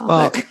was the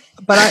topic.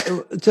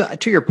 Well, but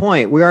to your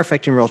point, we are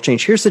affecting real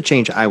change. Here's the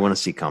change I want to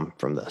see come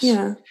from this.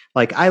 Yeah.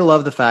 Like, I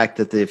love the fact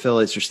that the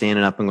affiliates are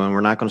standing up and going,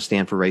 we're not going to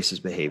stand for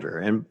racist behavior.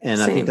 And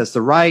I think that's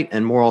the right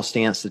and moral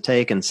stance to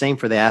take. And same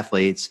for the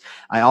athletes.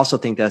 I also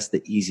think that's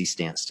the easy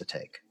stance to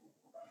take.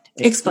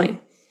 Explain.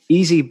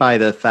 Easy by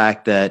the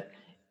fact that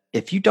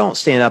if you don't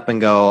stand up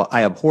and go,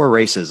 I abhor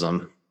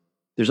racism,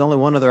 there's only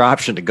one other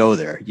option to go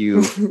there.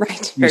 You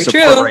right. You Very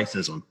support true.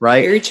 racism,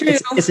 right? Very true.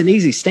 It's an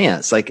easy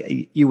stance.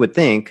 Like, you would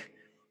think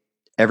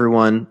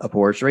everyone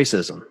abhors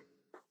racism.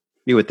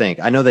 You would think.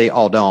 I know they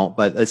all don't,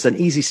 but it's an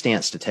easy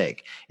stance to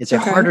take. It's a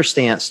harder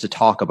stance to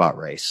talk about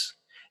race.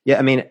 Yeah,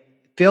 I mean,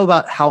 feel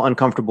about how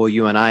uncomfortable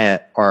you and I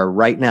are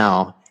right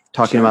now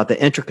talking about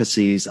the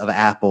intricacies of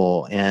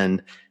Apple,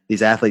 and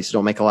these athletes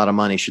don't make a lot of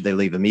money. Should they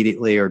leave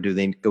immediately, or do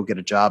they go get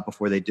a job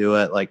before they do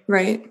it? Like,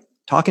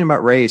 talking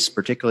about race,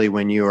 particularly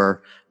when you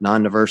are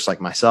non-diverse like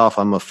myself.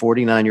 I'm a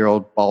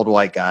 49-year-old bald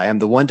white guy. I'm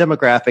the one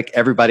demographic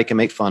everybody can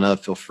make fun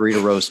of. Feel free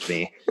to roast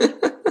me.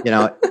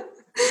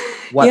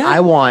 What I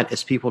want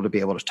is people to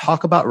be able to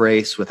talk about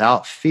race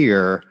without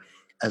fear,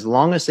 as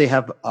long as they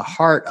have a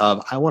heart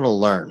of, I want to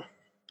learn.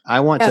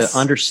 I want to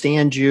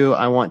understand you.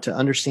 I want to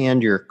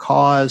understand your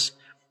cause.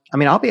 I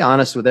mean, I'll be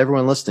honest with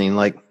everyone listening.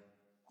 Like,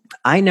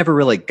 I never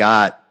really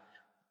got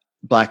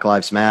Black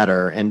Lives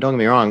Matter. And don't get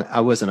me wrong,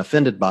 I wasn't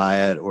offended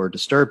by it or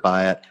disturbed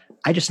by it.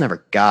 I just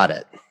never got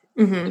it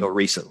until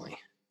recently.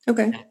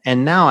 Okay.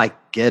 And now I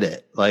get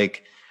it.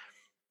 Like,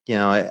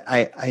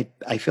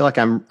 I feel like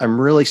I'm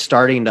really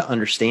starting to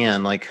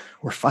understand, like,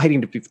 we're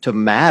fighting to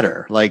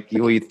matter. Like,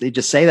 they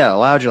just say that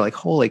aloud. You're like,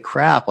 holy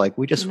crap. Like,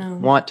 we just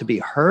want to be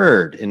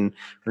heard, and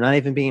we're not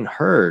even being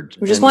heard.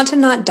 We just want to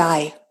not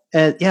die.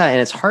 And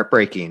it's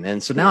heartbreaking.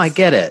 And so now I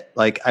get it.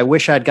 Like, I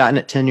wish I'd gotten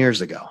it 10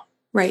 years ago.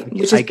 Right.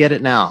 I get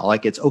it now.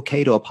 Like, it's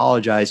okay to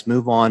apologize,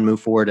 move on, move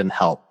forward, and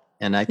help.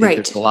 And I think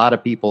there's a lot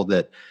of people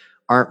that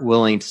aren't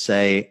willing to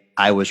say,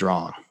 I was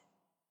wrong,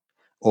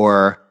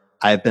 or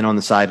I've been on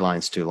the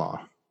sidelines too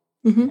long.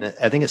 And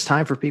I think it's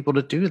time for people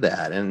to do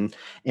that.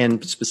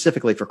 And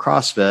specifically for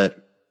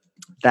CrossFit,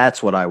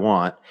 that's what I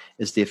want,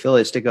 is the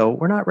affiliates to go,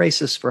 we're not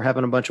racist for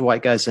having a bunch of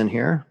white guys in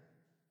here,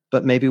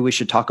 but maybe we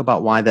should talk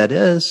about why that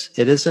is.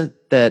 It isn't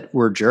that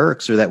we're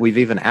jerks or that we've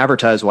even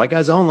advertised white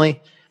guys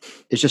only.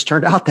 It's just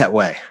turned out that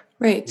way.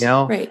 Right.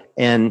 Right.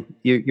 And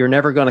you're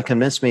never going to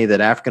convince me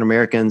that African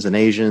Americans and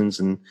Asians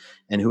and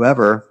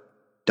whoever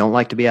don't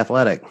like to be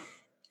athletic.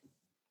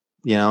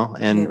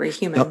 And we're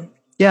human.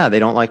 They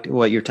don't like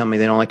what you're telling me.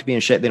 They don't like to be in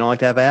shape. They don't like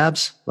to have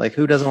abs. Like,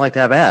 who doesn't like to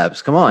have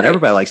abs? Come on.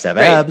 Everybody likes to have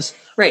abs.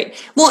 Right.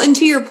 Well, and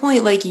to your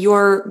point, like,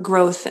 your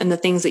growth and the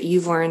things that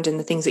you've learned and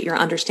the things that you're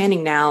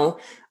understanding now,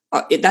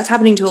 that's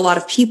happening to a lot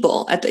of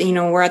people.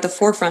 We're at the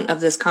forefront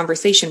of this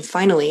conversation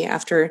finally,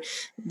 after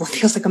what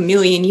feels like a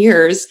million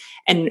years.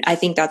 And I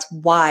think that's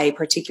why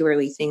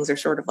particularly things are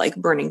sort of like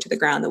burning to the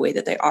ground the way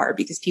that they are,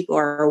 because people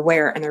are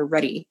aware and they're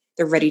ready.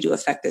 They're ready to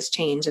affect this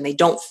change, and they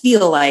don't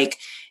feel like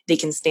they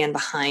can stand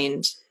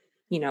behind,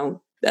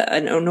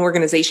 an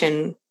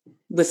organization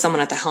with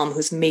someone at the helm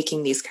who's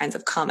making these kinds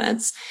of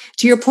comments.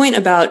 To your point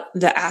about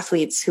the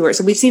athletes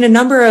so we've seen a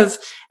number of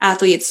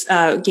athletes,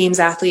 games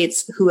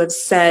athletes, who have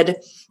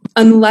said,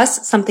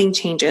 unless something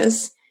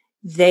changes,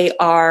 they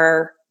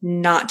are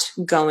not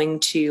going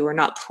to, or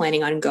not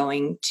planning on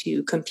going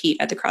to, compete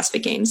at the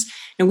CrossFit Games.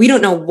 And we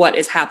don't know what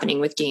is happening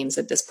with games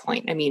at this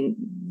point. I mean,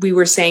 we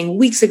were saying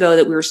weeks ago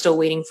that we were still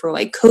waiting for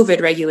like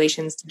COVID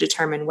regulations to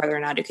determine whether or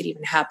not it could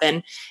even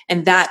happen.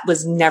 And that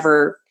was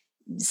never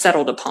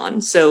settled upon.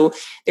 So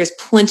there's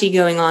plenty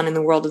going on in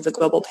the world of the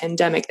global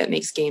pandemic that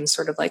makes games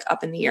sort of like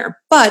up in the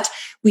air. But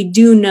we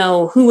do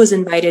know who was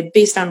invited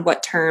based on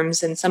what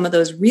terms, and some of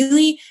those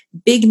really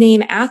big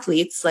name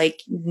athletes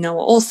like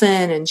Noah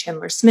Olson and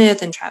Chandler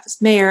Smith and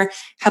Travis Mayer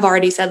have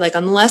already said, like,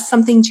 unless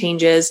something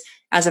changes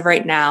as of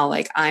right now,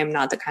 like, I'm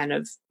not the kind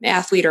of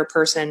athlete or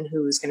person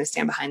who's going to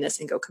stand behind this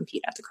and go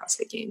compete at the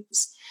CrossFit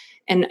Games.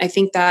 And I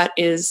think that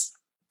is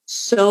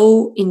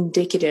so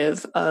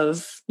indicative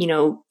of,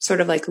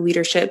 sort of like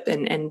leadership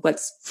and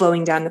what's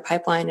flowing down the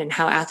pipeline, and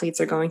how athletes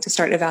are going to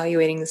start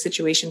evaluating the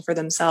situation for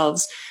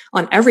themselves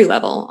on every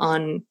level,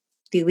 on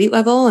the elite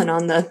level and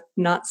on the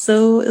not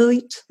so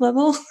elite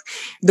level,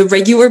 the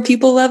regular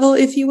people level,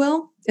 if you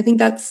will. I think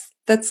that's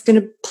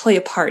going to play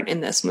a part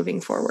in this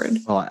moving forward.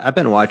 Well, I've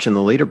been watching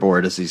the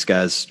leaderboard as these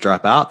guys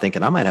drop out,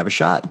 thinking I might have a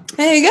shot.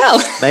 There you go.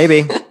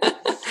 Maybe.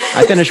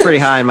 I finished pretty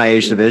high in my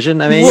age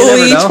division. I mean, you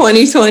Woolly never know.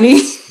 2020.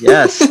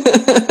 Yes.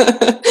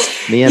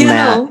 Me and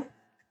Matt.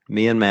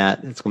 Me and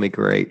Matt. It's going to be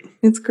great.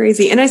 It's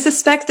crazy. And I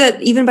suspect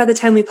that even by the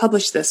time we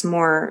publish this,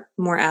 more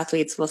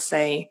athletes will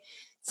say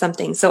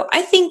something. So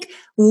I think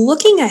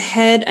looking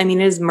ahead, I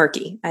mean, it is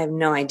murky. I have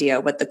no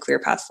idea what the clear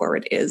path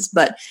forward is,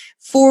 but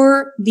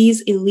for these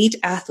elite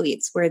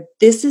athletes where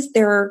this is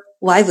their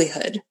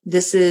livelihood,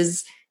 this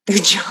is their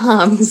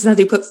job, this is how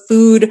they put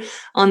food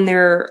on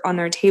their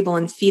table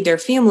and feed their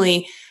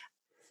family,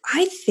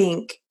 I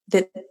think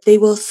that they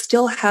will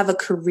still have a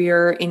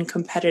career in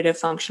competitive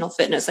functional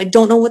fitness. I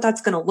don't know what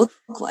that's going to look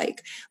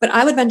like, but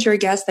I would venture a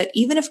guess that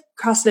even if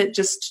CrossFit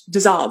just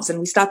dissolves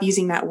and we stop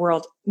using that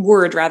word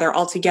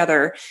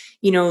altogether,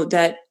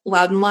 that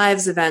Loudon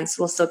Lives events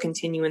will still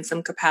continue in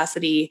some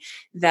capacity.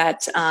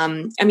 That,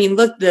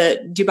 look,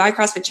 the Dubai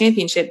CrossFit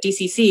Championship,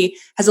 DCC,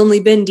 has only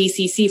been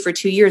DCC for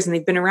 2 years, and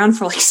they've been around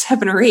for like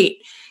 7 or 8.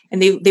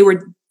 And they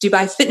were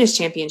Dubai Fitness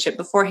Championship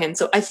beforehand.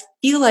 So I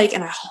feel like,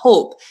 and I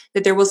hope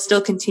that there will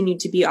still continue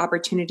to be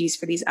opportunities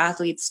for these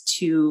athletes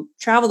to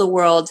travel the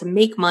world, to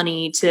make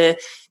money, to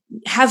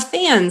have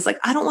fans. Like,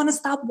 I don't want to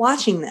stop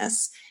watching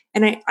this.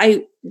 And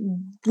I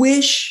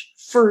wish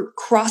for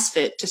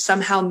CrossFit to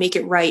somehow make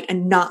it right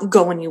and not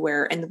go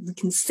anywhere, and we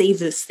can save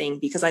this thing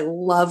because I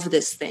love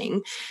this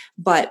thing.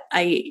 But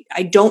I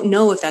don't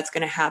know if that's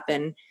going to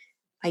happen.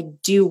 I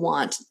do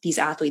want these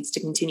athletes to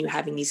continue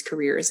having these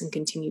careers and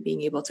continue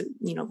being able to,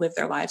 live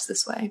their lives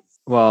this way.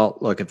 Well,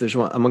 look, if there's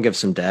one, I'm going to give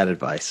some dad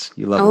advice.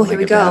 You love when I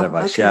give dad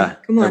advice. Okay. Yeah.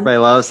 Come on. Everybody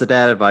loves the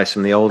dad advice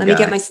from the old guy. Let me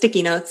get my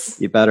sticky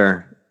notes. You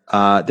better.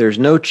 There's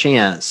no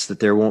chance that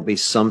there won't be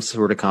some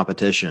sort of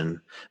competition,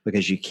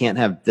 because you can't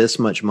have this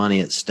much money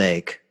at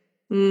stake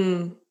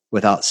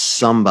without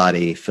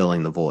somebody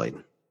filling the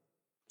void.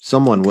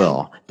 Someone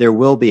will. There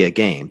will be a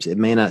games. It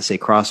may not say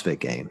CrossFit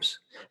Games,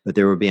 but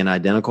there will be an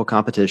identical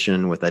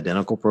competition with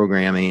identical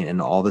programming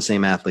and all the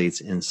same athletes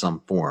in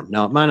some form.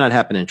 Now, it might not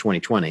happen in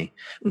 2020,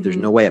 but there's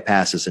no way it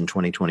passes in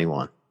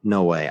 2021.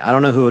 No way. I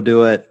don't know who will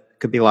do it.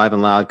 Could be Live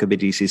and Loud. Could be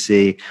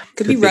DCC.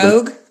 Could be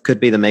Rogue. Could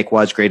be the Make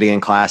Wads Great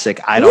Again Classic.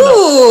 I don't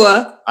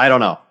know. I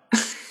don't know.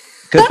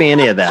 Could be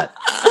any of that.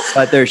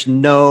 But there's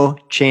no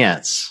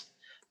chance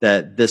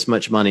that this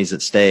much money's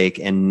at stake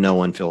and no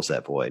one fills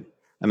that void.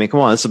 I mean,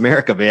 come on, it's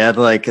America, man.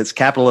 Like, it's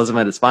capitalism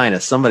at its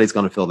finest. Somebody's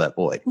going to fill that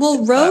void.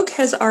 Well, Rogue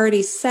has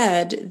already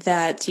said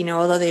that,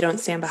 although they don't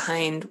stand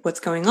behind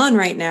what's going on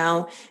right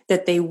now,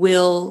 that they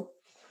will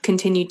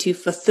continue to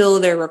fulfill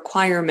their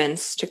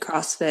requirements to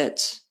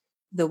CrossFit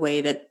the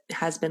way that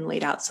has been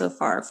laid out so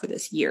far for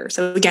this year.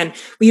 So again,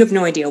 we have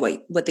no idea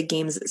what the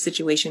games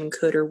situation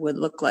could or would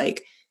look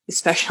like,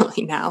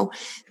 especially now.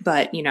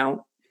 But,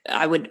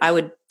 I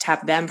would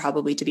tap them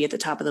probably to be at the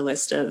top of the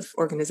list of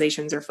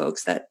organizations or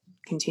folks that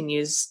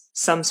continues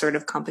some sort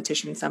of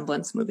competition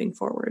semblance moving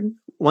forward.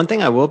 One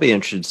thing I will be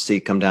interested to see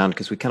come down,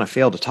 because we kind of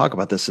failed to talk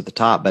about this at the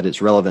top, but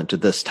it's relevant to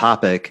this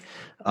topic,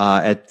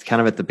 at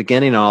the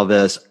beginning of all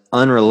this,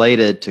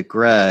 unrelated to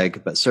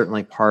Greg, but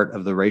certainly part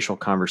of the racial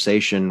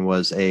conversation,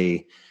 was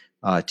a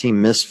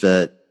Team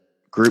Misfit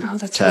group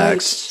text.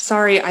 Right.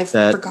 Sorry, I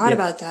forgot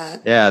about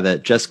that. Yeah,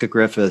 that Jessica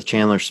Griffith,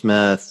 Chandler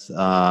Smith, what's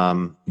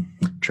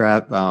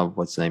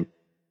the name?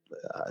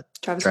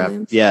 Travis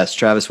Williams. Yes,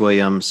 Travis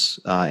Williams,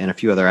 and a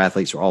few other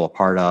athletes are all a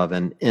part of.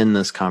 And in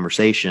this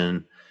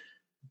conversation,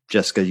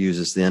 Jessica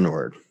uses the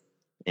N-word,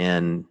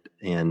 and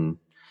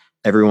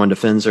everyone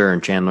defends her,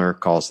 and Chandler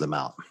calls them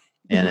out.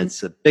 And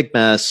it's a big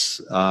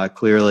mess,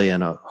 clearly,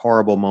 and a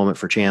horrible moment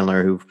for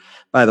Chandler, who,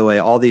 by the way,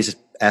 all these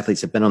athletes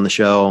have been on the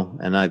show,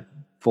 and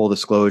full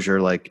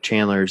disclosure, like,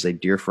 Chandler is a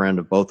dear friend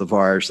of both of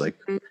ours. Like,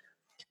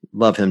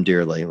 love him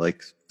dearly.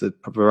 Like,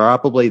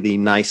 probably the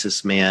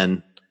nicest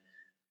man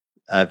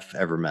I've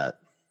ever met.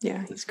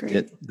 Yeah, he's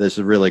great. This is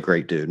a really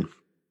great dude.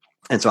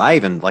 And so I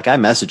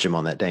messaged him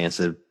on that day and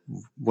said,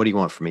 "What do you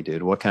want from me,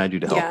 dude? What can I do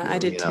to help you?" Yeah, I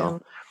did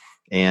too.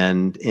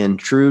 And in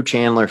true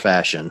Chandler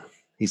fashion,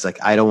 he's like,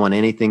 "I don't want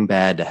anything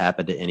bad to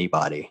happen to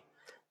anybody."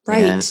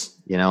 Right. And,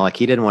 like,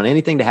 he didn't want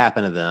anything to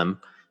happen to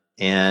them.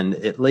 And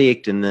it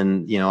leaked. And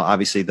then,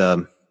 obviously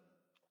the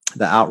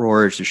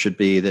outroars there should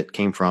be that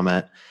came from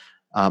it.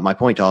 My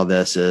point to all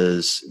this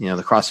is,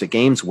 the CrossFit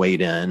Games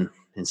weighed in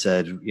and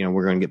said,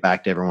 we're going to get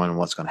back to everyone and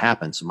what's going to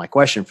happen. So my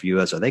question for you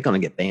is, are they going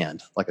to get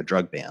banned, like a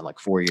drug ban, like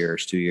 4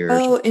 years, 2 years,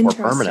 or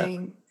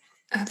permanent?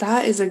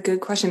 That is a good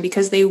question,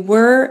 because they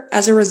were,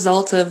 as a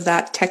result of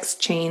that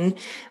text chain,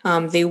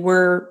 they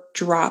were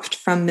dropped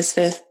from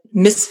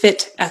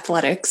Misfit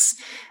Athletics,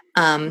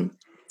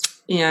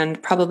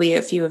 and probably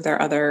a few of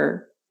their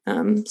other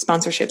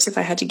sponsorships, if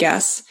I had to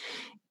guess.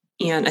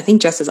 And I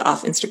think Jess is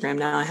off Instagram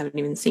now. I haven't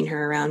even seen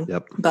her around.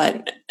 Yep.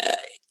 But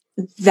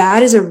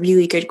that is a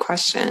really good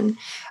question.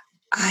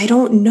 I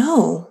don't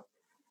know.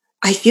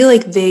 I feel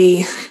like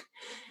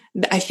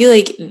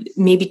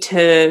maybe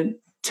to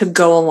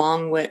go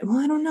along with,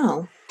 I don't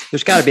know.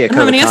 There's got to be a I don't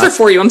have an answer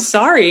for you. I'm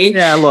sorry.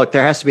 Yeah, look,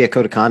 there has to be a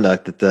code of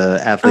conduct that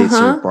the athletes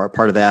are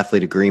part of the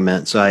athlete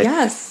agreement. So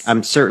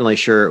I'm certainly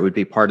sure it would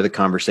be part of the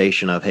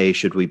conversation of, hey,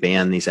 should we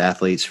ban these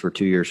athletes for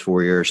 2 years,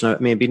 4 years? No, I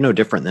mean, it'd be no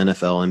different than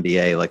NFL,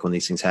 NBA. Like when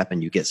these things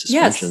happen, you get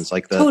suspensions.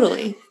 Like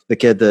the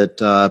kid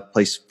that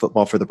plays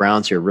football for the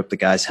Browns here ripped the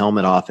guy's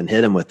helmet off and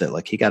hit him with it.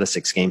 Like he got a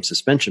 6-game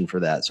suspension for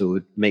that. So it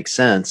would make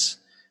sense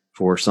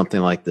for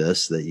something like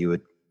this that you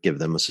would give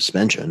them a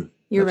suspension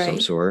of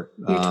some sort.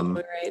 You're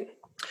totally right.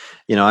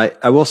 You know,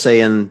 I will say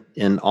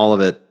in all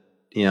of it,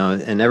 you know,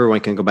 and everyone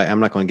can go back.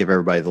 I'm not going to give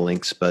everybody the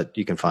links, but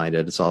you can find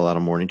it. It's all out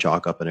of Morning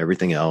Chalk Up and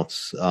everything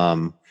else. You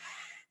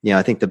know,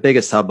 I think the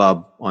biggest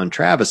hubbub on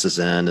Travis's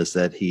end is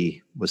that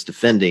he was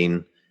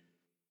defending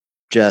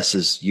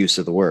Jess's use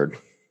of the word.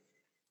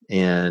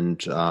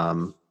 And, you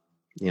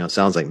know, it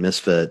sounds like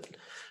Misfit,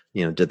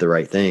 you know, did the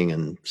right thing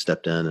and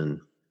stepped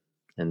in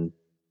and,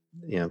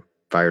 you know,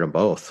 fired them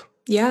both.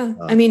 Yeah.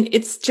 I mean,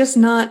 it's just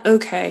not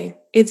okay.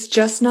 It's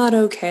just not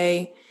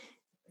okay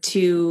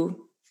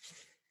to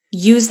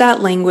use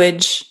that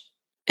language,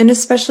 and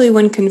especially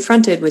when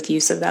confronted with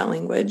use of that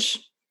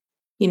language.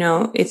 You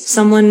know, if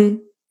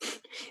someone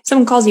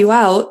calls you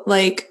out,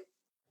 like,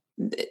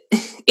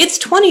 it's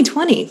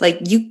 2020. Like,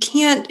 you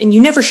can't, and you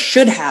never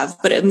should have,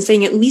 but I'm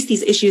saying at least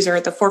these issues are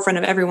at the forefront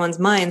of everyone's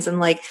minds. And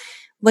like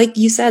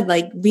you said,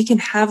 like, we can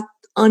have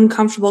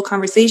uncomfortable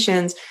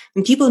conversations,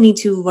 and people need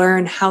to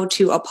learn how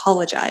to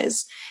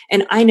apologize.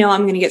 And I know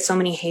I'm going to get so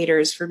many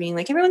haters for being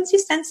like, everyone's too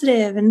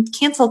sensitive and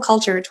cancel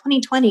culture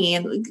 2020.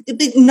 And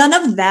none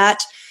of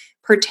that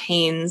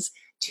pertains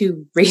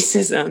to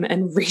racism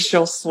and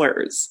racial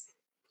slurs.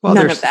 Well,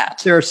 none of that.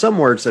 There are some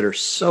words that are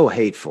so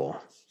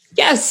hateful.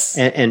 Yes.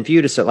 And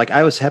viewed as so, like, I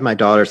always have my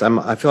daughters,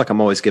 I feel like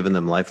I'm always giving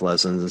them life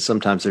lessons, and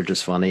sometimes they're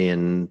just funny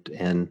and,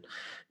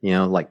 you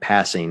know, like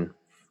passing.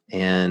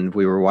 And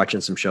we were watching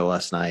some show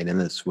last night,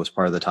 and this was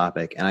part of the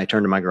topic. And I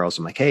turned to my girls,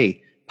 I'm like,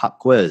 hey, pop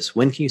quiz.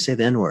 When can you say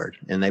the N-word?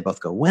 And they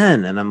both go,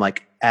 when? And I'm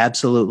like,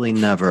 absolutely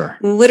never.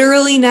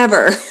 Literally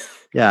never.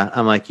 Yeah.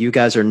 I'm like, you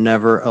guys are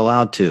never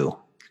allowed to.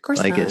 Of course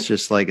like, not. It's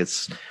just like,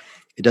 it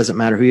doesn't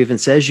matter who even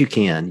says you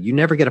can. You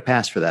never get a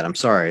pass for that. I'm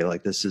sorry.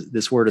 Like,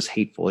 this word is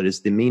hateful. It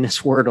is the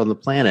meanest word on the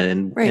planet,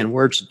 and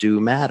words do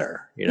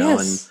matter, you know?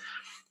 Yes.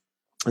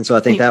 And so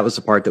I think that was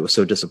the part that was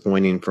so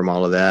disappointing from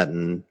all of that.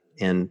 And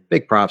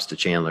big props to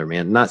Chandler,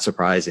 man. Not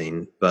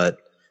surprising, but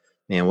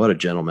man, what a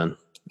gentleman.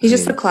 He's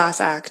just a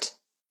class act.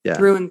 Yeah.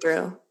 Through and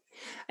through.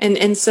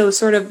 And so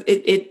sort of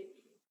it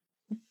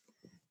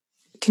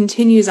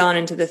continues on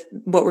into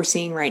what we're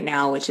seeing right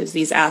now, which is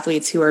these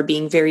athletes who are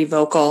being very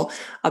vocal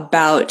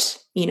about,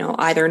 you know,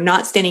 either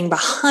not standing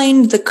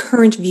behind the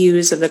current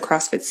views of the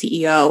CrossFit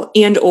CEO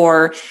and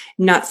or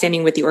not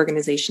standing with the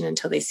organization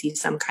until they see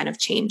some kind of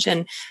change.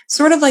 And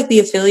sort of like the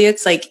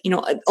affiliates, like, you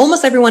know,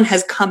 almost everyone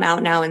has come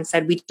out now and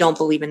said, we don't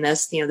believe in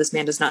this. You know, this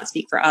man does not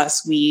speak for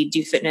us. We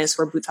do fitness.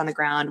 We're boots on the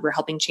ground. We're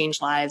helping change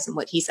lives. And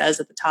what he says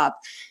at the top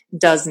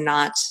does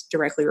not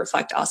directly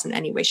reflect us in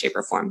any way, shape,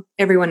 or form.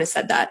 Everyone has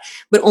said that,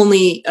 but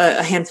only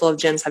a handful of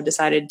gyms have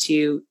decided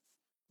to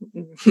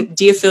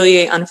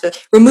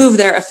de-affiliate, remove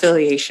their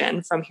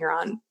affiliation from here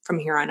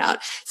on out.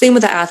 Same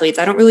with the athletes.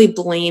 I don't really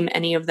blame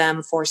any of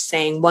them for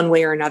saying one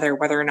way or another,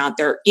 whether or not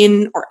they're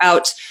in or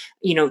out.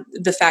 You know,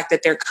 the fact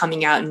that they're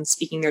coming out and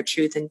speaking their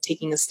truth and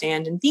taking a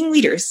stand and being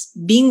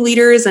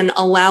leaders and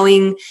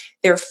allowing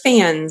their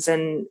fans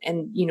and,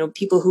 you know,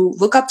 people who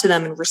look up to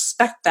them and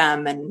respect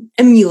them and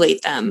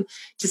emulate them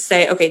to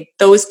say, okay,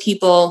 those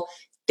people,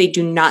 they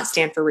do not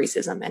stand for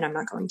racism, and I'm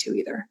not going to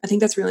either. I think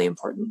that's really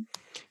important.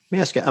 Let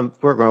me ask you,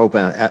 we're going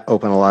to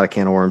open a lot of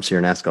can of worms here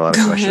and ask a lot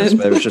of questions,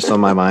 but it was just on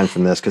my mind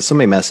from this because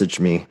somebody messaged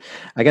me.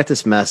 I got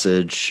this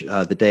message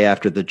the day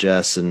after the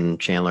Jess and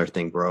Chandler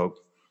thing broke.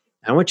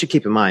 I want you to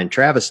keep in mind,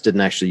 Travis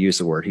didn't actually use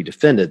the word. He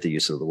defended the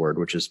use of the word,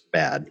 which is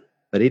bad,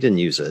 but he didn't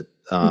use it.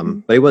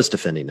 But he was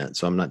defending it.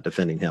 So I'm not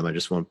defending him. I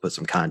just want to put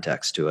some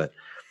context to it.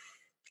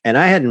 And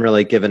I hadn't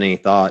really given any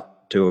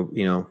thought to,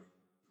 you know,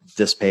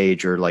 this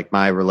page or like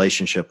my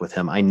relationship with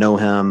him. I know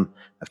him.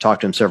 I've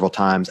talked to him several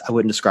times. I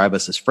wouldn't describe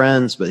us as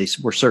friends, but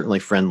we're certainly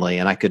friendly,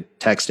 and I could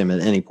text him at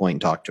any point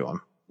and talk to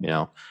him, you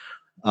know?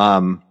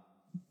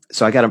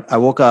 So I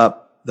woke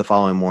up the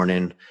following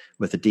morning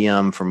with a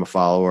DM from a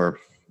follower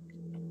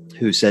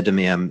who said to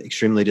me, I'm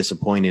extremely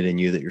disappointed in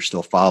you that you're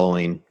still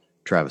following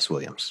Travis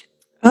Williams.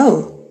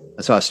 Oh,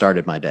 that's how I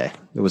started my day.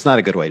 It was not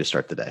a good way to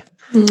start the day.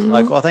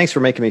 Like, well, thanks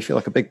for making me feel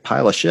like a big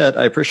pile of shit.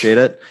 I appreciate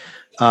it.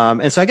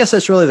 And so I guess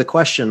that's really the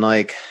question.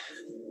 Like,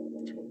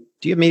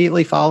 do you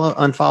immediately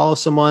unfollow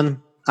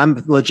someone?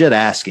 I'm legit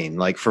asking,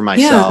 like, for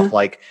myself. Yeah.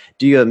 Like,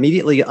 do you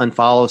immediately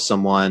unfollow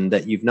someone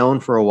that you've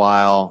known for a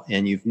while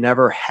and you've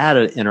never had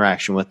an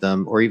interaction with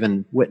them or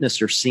even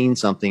witnessed or seen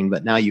something,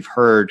 but now you've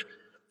heard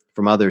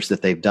from others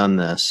that they've done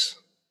this?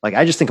 Like,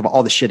 I just think of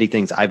all the shitty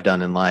things I've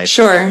done in life.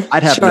 Sure.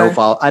 I'd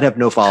have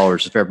no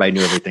followers if everybody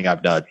knew everything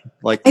I've done.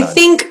 Like, I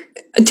think,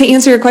 to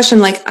answer your question,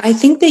 like, I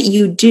think that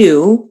you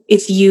do,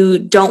 if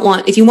you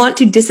want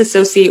to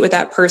disassociate with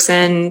that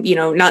person, you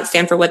know, not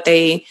stand for what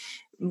they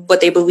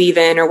what they believe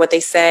in or what they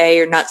say,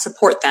 or not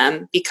support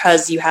them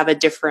because you have a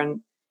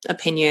different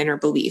opinion or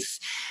belief.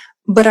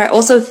 But I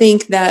also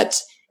think that,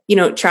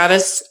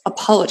 Travis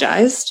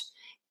apologized,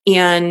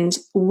 and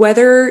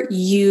whether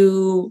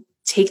you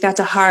take that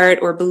to heart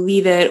or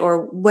believe it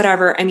or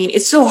whatever, I mean,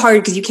 it's so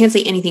hard because you can't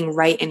say anything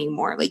right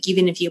anymore. Like,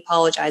 even if he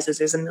apologizes,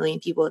 there's a million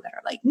people that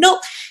are like,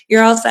 nope,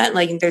 you're all set.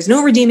 Like, there's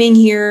no redeeming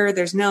here.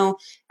 There's no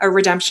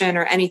redemption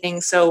or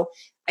anything. So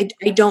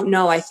I don't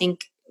know. I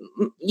think,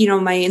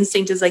 my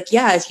instinct is like,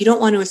 yeah, if you don't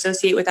want to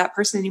associate with that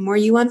person anymore,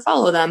 you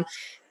unfollow them.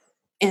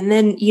 And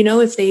then,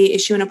 if they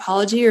issue an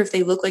apology or if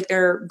they look like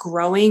they're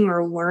growing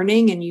or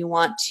learning and you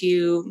want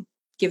to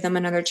give them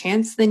another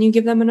chance, then you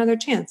give them another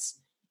chance.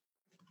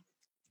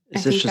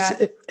 It's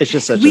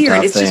just such weird. a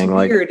tough it's thing. Just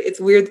weird. It's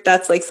weird.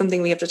 That's like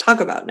something we have to talk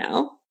about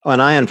now. Oh,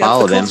 and I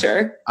unfollowed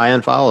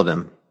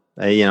him. And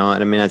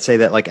I mean, I'd say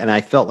that and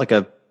I felt like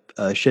a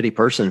shitty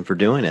person for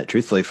doing it,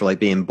 truthfully, for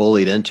being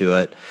bullied into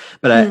it.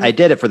 But I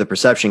did it for the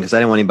perception because I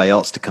didn't want anybody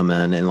else to come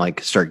in and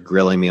start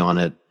grilling me on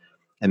it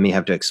and me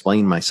have to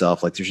explain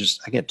myself. I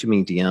get too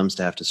many DMs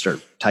to have to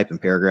start typing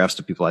paragraphs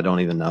to people I don't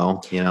even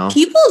know,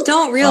 People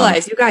don't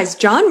realize, you guys,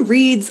 John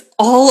reads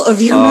all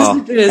of your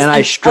messages and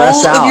I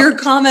stress all of your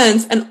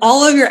comments and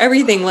all of your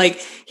everything.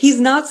 He's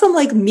not some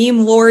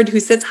meme lord who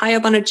sits high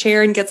up on a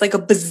chair and gets a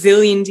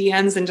bazillion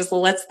DMs and just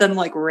lets them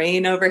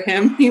reign over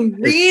him. He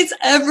reads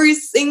every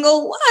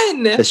single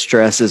one. It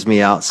stresses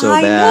me out so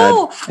bad.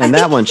 Know. And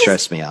that one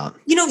stressed me out.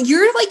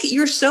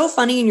 You're so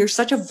funny and you're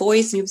such a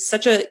voice and you have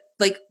such a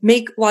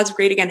Make WODs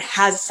Great Again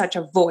has such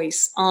a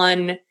voice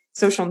on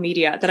social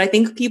media that I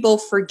think people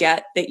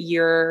forget that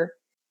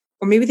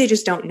or maybe they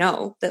just don't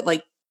know that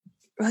I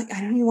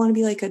don't even want to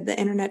be the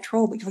internet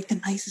troll, but you're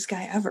the nicest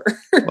guy ever.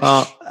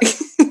 Well,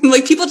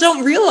 people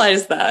don't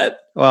realize that.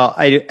 Well,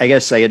 I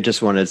guess I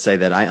just wanted to say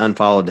that I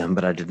unfollowed him,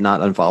 but I did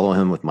not unfollow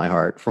him with my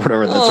heart for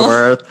whatever that's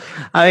worth.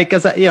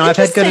 Because I've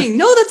had good.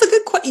 No, that's a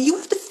good question. You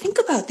have to think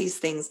about these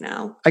things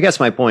now. I guess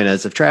my point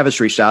is, if Travis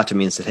reached out to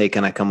me and said, "Hey,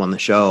 can I come on the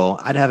show?"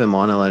 I'd have him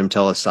on and let him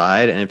tell his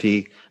side. And if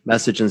he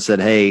messaged and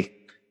said, "Hey,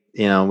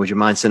 would you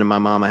mind sending my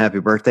mom a happy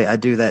birthday?"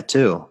 I'd do that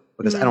too,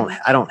 because I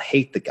don't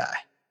hate the guy.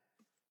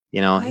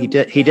 He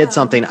did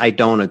something I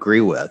don't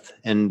agree with.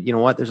 And you know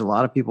what? There's a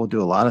lot of people who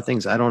do a lot of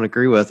things I don't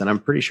agree with. And I'm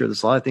pretty sure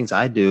there's a lot of things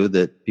I do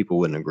that people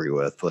wouldn't agree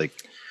with.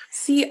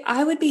 See,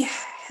 I would be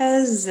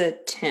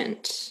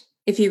hesitant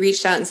if you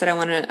reached out and said, I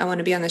want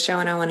to be on the show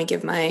and I want to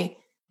give my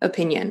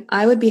opinion.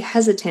 I would be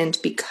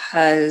hesitant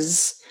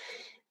because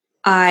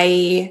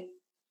yes,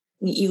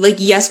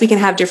 we can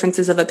have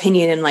differences of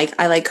opinion and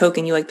I like Coke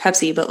and you like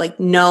Pepsi, but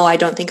no, I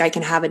don't think I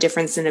can have a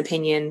difference in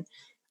opinion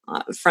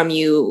from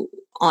you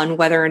on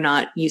whether or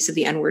not use of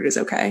the N-word is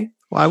okay.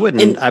 Well, I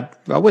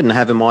wouldn't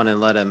have him on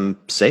and let him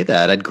say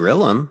that. I'd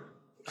grill him.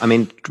 I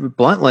mean,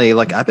 bluntly,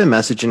 I've been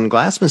messaging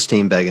Glassman's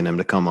team begging him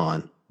to come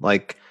on.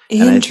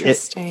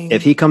 Interesting.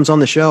 If he comes on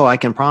the show, I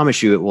can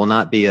promise you it will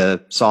not be a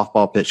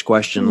softball pitch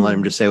question. Let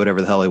him just say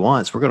whatever the hell he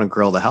wants. We're going to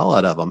grill the hell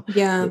out of him.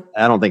 Yeah.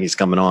 I don't think he's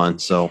coming on.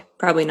 So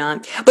probably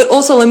not. But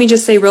also, let me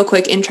just say real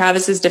quick, in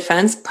Travis's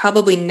defense,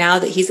 probably now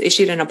that he's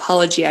issued an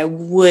apology, I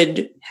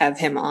would have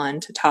him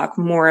on to talk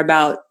more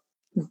about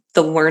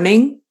the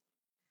learning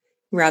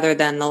rather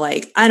than the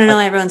I don't know,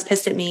 everyone's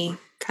pissed at me.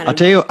 I'll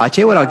tell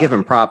you what I'll give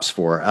him props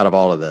for out of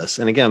all of this.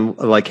 And again,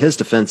 his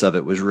defense of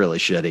it was really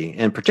shitty.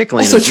 And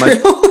particularly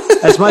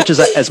as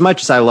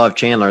much as I love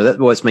Chandler, that's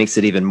what makes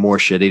it even more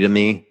shitty to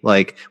me.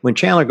 When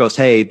Chandler goes,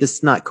 "Hey, this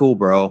is not cool,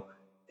 bro,"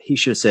 he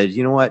should have said,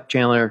 "You know what,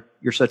 Chandler,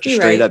 you're such a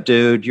straight up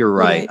dude. You're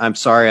right. I'm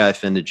sorry I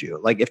offended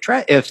you."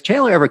 If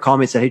Chandler ever called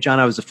me and said, "Hey, John,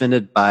 I was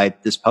offended by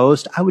this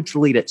post," I would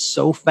delete it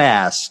so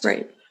fast.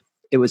 Right.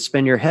 It would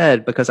spin your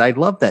head because I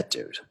love that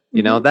dude.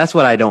 That's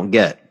what I don't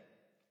get.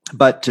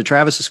 But to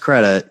Travis's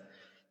credit,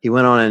 he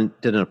went on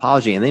and did an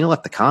apology and then he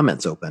left the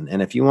comments open.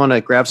 And if you want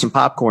to grab some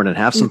popcorn and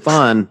have some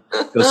fun,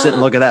 go sit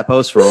and look at that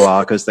post for a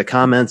while because the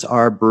comments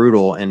are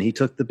brutal and he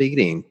took the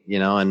beating,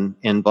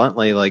 and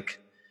bluntly,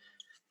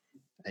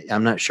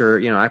 I'm not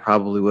sure, I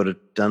probably would have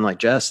done like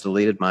Jess,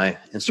 deleted my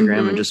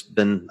Instagram and just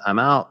I'm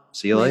out.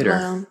 See you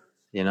later.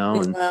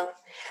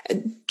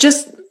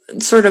 Just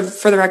sort of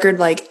for the record,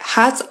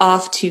 hats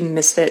off to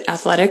Misfit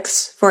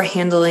Athletics for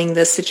handling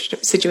this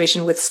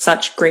situation with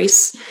such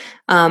grace,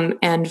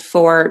 and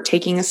for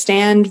taking a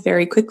stand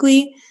very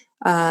quickly,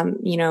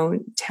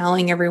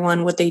 telling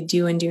everyone what they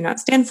do and do not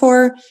stand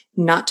for,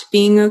 not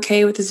being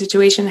okay with the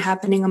situation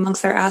happening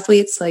amongst their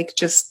athletes.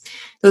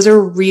 Those are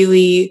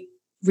really,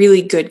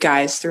 really good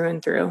guys through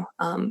and through.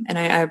 And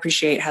I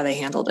appreciate how they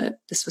handled it.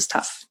 This was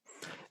tough.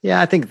 Yeah,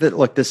 I think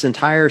that this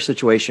entire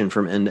situation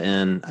from end to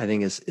end, I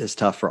think is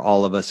tough for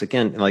all of us.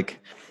 Again,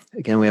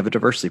 we have a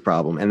diversity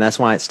problem, and that's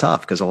why it's tough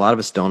because a lot of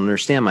us don't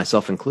understand,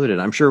 myself included.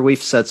 I'm sure we've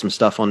said some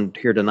stuff on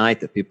here tonight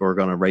that people are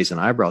going to raise an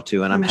eyebrow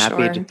to, and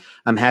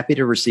I'm happy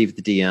to receive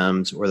the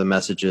DMs or the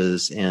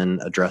messages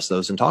and address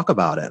those and talk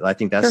about it. I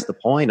think that's the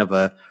point of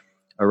a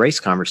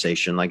race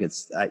conversation.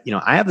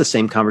 I have the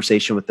same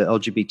conversation with the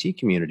LGBT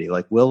community.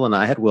 Will and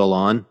I had Will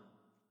on,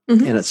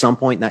 and at some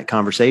point in that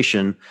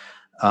conversation,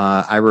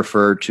 I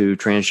refer to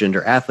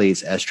transgender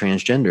athletes as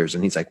transgenders.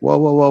 And he's like, whoa,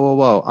 whoa, whoa, whoa,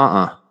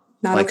 whoa.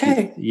 Not Like,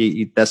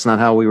 okay. that's not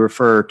how we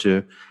refer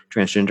to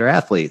transgender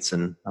athletes.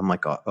 And I'm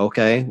like, oh,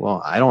 okay,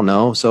 well, I don't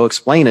know. So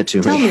explain it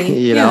to Tell me, me.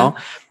 you Yeah. know?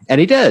 And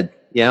he did,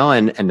 you know,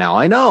 and now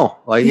I know,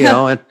 like, you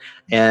know,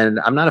 and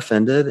I'm not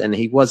offended, and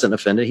he wasn't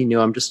offended. He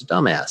knew I'm just a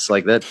dumbass.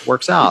 Like, that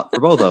works out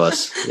for both of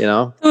us, you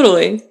know?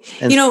 Totally.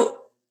 And You know,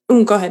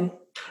 go ahead.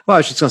 well, I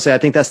was just going to say, I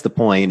think that's the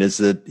point, is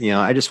that, you know,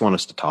 I just want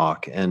us to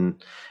talk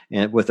and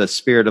with a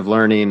spirit of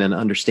learning and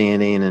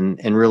understanding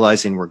and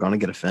realizing we're going to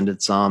get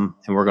offended some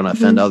and we're going to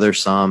offend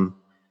others some,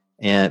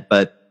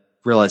 but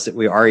realize that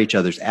we are each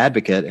other's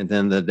advocate. And at the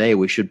end of the day,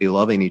 we should be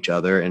loving each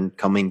other and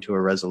coming to a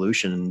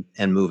resolution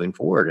and moving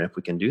forward. And if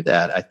we can do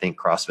that, I think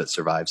CrossFit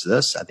survives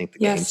this. I think the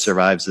game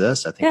survives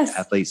this. I think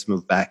athletes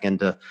move back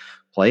into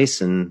place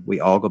and we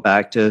all go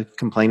back to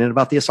complaining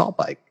about the assault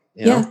bike.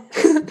 You know?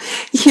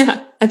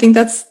 Yeah. I think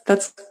that's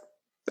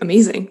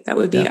amazing. That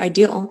would be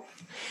ideal.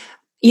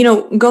 You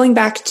know, going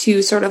back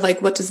to sort of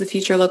like, what does the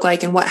future look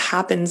like and what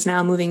happens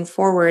now moving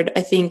forward?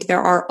 I think there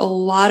are a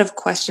lot of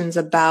questions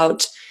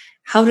about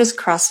how does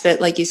CrossFit,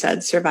 like you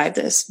said, survive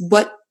this?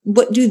 What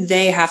do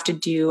they have to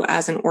do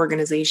as an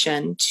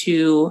organization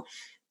to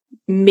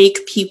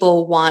make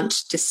people want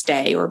to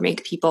stay or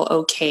make people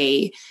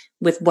okay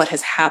with what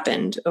has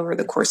happened over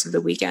the course of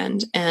the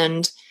weekend?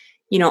 And,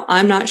 you know,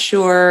 I'm not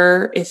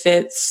sure if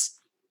it's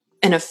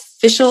an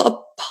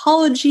official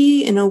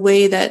apology in a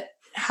way that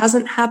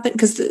hasn't happened,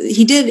 because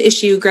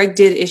Greg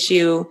did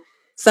issue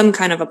some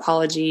kind of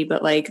apology,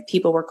 but like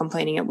people were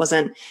complaining it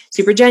wasn't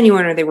super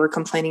genuine, or they were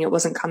complaining it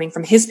wasn't coming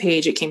from his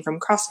page, it came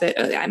from CrossFit.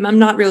 I'm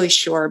not really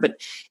sure, but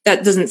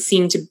that doesn't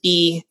seem to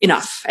be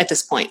enough at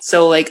this point.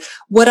 So like,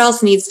 what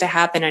else needs to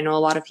happen? I know a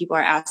lot of people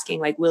are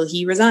asking, like, will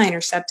he resign or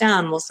step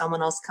down? Will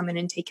someone else come in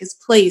and take his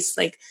place?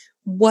 Like,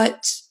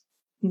 what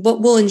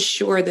will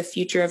ensure the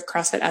future of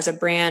CrossFit as a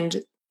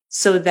brand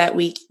so that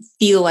we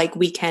feel like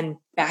we can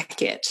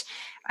back it?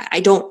 I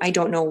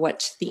don't know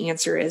what the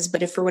answer is,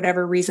 but if for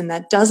whatever reason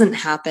that doesn't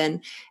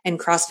happen and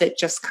CrossFit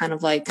just kind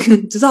of like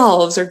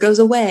dissolves or goes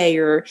away,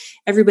 or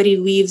everybody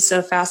leaves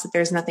so fast that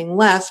there's nothing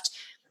left,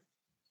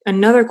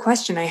 another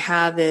question I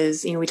have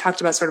is, you know, we talked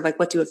about sort of like,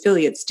 what do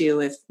affiliates do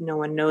if no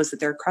one knows that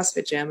they're a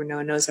CrossFit gym or no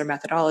one knows their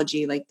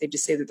methodology? Like, they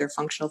just say that they're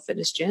functional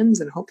fitness gyms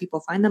and hope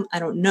people find them. I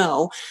don't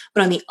know.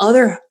 But on the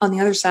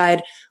other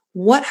side,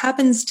 what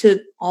happens to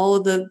all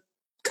of the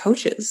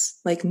coaches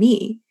like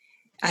me?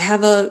 I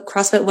have a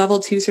CrossFit level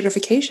 2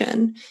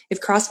 certification.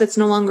 If CrossFit's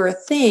no longer a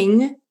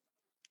thing,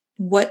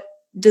 what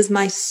does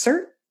my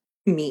cert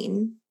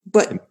mean?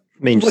 But it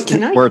means what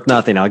can worth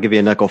nothing. I'll give you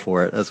a nickel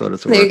for it. That's what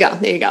it's worth.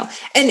 There you go.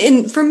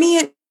 And for me,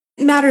 it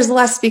matters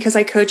less because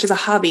I coach as a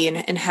hobby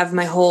and have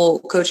my whole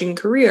coaching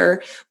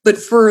career. But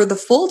for the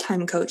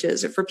full-time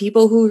coaches, or for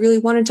people who really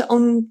wanted to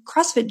own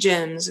CrossFit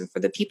gyms, and for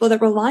the people that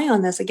rely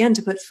on this, again,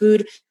 to put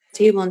food on the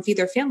table and feed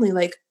their family,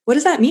 like, what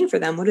does that mean for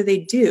them? What do they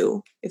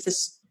do if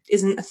this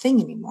isn't a thing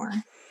anymore?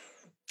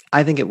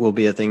 I think it will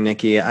be a thing,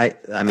 Nikki. I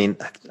mean,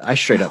 I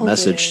straight up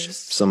messaged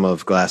some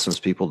of Glassman's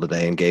people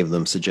today and gave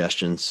them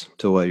suggestions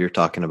to what you're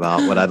talking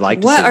about. What I'd like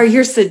to see. What are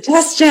your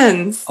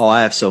suggestions? Oh,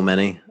 I have so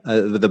many.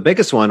 The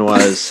biggest one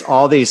was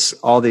all these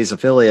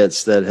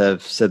affiliates that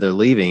have said they're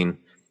leaving,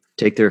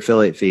 take their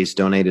affiliate fees,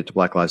 donate it to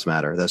Black Lives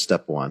Matter. That's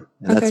step one.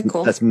 And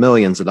that's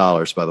millions of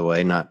dollars, by the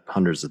way, not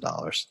hundreds of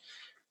dollars.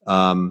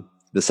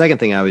 The second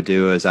thing I would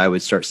do is I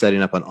would start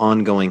setting up an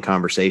ongoing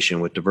conversation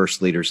with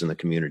diverse leaders in the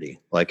community.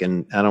 Like,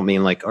 and I don't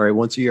mean like, all right,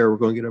 once a year, we're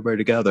going to get everybody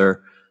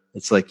together.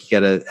 It's like,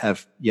 you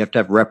have to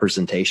have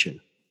representation.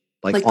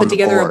 Like put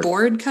together a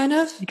board, kind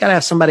of? You got to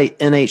have somebody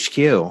in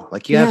HQ.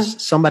 Like, you have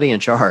somebody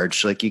in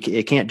charge. Like,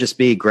 it can't just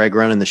be Greg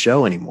running the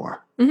show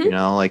anymore. You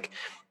know, like,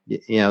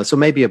 you know, so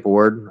maybe a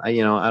board, I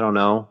don't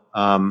know.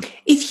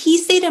 If he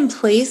stayed in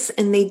place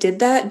and they did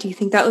that, do you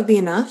think that would be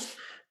enough?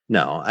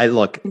 No,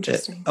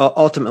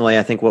 ultimately,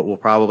 I think what will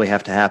probably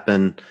have to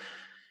happen,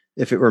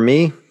 if it were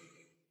me,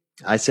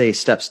 I say he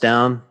steps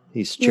down.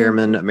 He's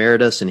chairman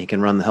emeritus and he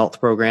can run the health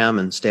program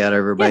and stay out of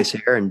everybody's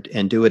hair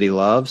and do what he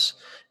loves.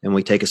 And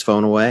we take his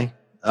phone away.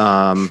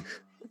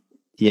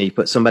 You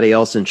put somebody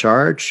else in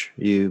charge.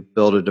 You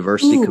build a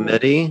diversity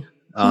committee.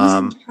 Who's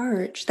in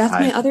charge? That's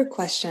my other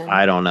question.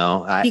 I don't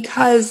know.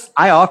 Because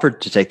I offered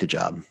to take the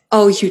job.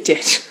 Oh, you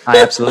did. I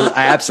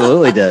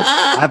absolutely did.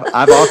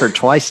 I've offered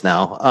twice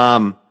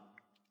now.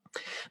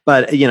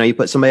 But, you know, you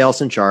put somebody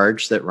else in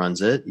charge that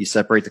runs it. You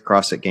separate the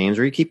CrossFit Games,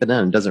 or you keep it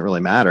in. It doesn't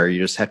really matter.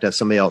 You just have to have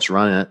somebody else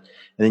run it.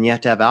 And then you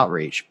have to have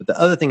outreach. But the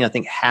other thing I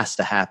think has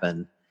to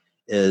happen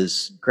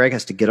is Greg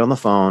has to get on the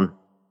phone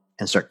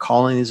and start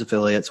calling these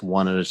affiliates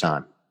one at a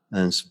time.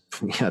 And it's,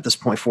 at this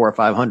point, 400 or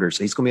 500.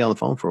 So he's going to be on the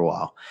phone for a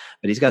while.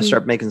 But he's got to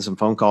start making some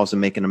phone calls and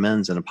making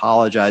amends and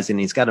apologizing.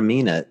 He's got to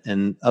mean it.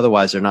 And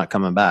otherwise, they're not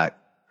coming back.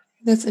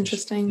 That's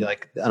interesting.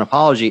 Like, an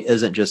apology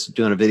isn't just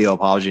doing a video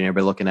apology and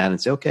everybody looking at it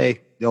and say, okay,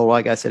 the old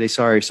white guy said he's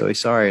sorry, so he's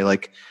sorry.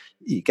 Like,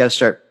 you got to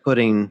start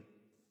putting,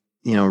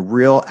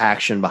 real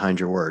action behind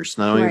your words.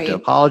 Not only have to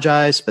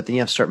apologize, but then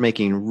you have to start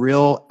making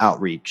real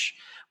outreach,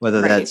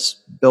 whether that's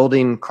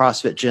building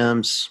CrossFit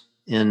gyms,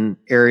 in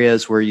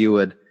areas where you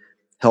would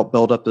help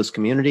build up those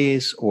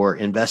communities, or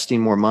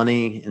investing more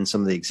money in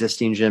some of the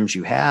existing gyms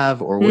you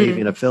have, or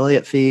waiving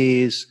affiliate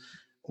fees,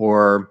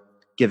 or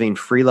giving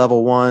free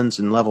level 1s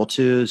and level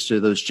 2s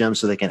to those gyms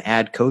so they can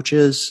add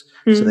coaches,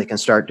 so they can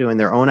start doing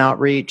their own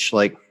outreach.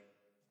 Like,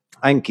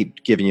 I can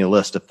keep giving you a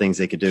list of things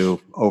they could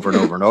do over and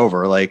over and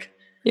over. Like,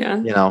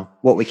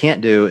 what we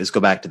can't do is go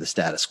back to the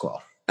status quo.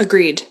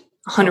 Agreed.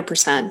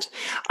 100%.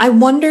 I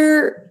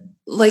wonder,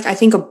 like, I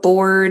think a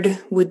board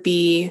would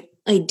be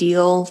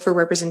ideal for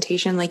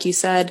representation. Like you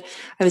said,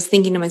 I was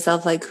thinking to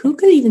myself, like, who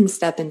could even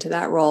step into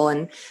that role?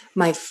 And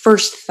my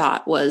first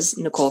thought was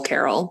Nicole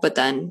Carroll. But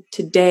then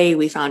today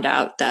we found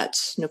out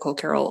that Nicole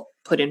Carroll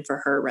put in for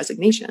her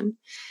resignation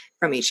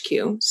from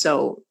HQ.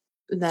 So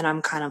then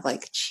I'm kind of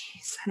like,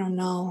 geez, I don't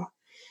know.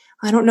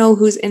 I don't know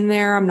who's in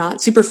there. I'm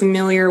not super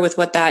familiar with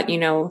what that,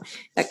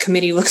 that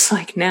committee looks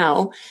like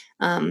now.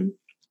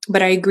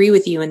 But I agree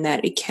with you in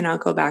that it cannot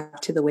go back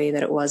to the way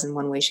that it was in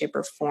one way, shape,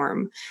 or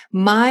form.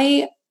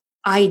 My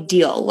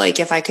ideal, like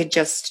if I could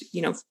just,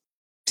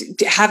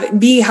 have it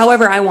be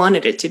however I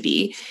wanted it to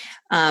be,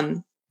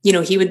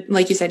 he would,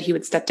 like you said, he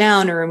would step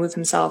down or remove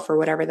himself or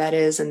whatever that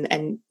is.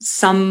 And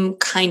some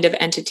kind of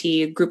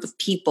entity, a group of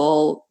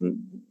people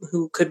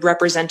who could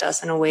represent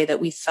us in a way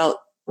that we felt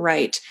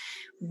right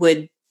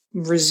would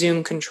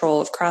resume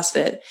control of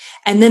CrossFit.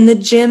 And then the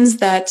gyms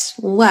that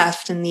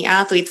left and the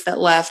athletes that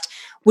left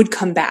would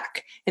come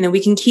back. And then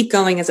we can keep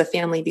going as a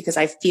family, because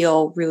I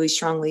feel really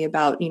strongly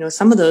about,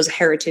 some of those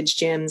heritage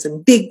gyms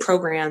and big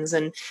programs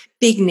and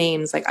big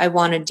names. Like, I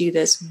want to do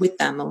this with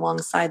them,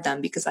 alongside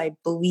them, because I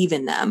believe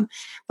in them.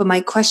 But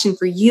my question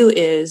for you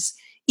is,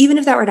 even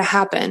if that were to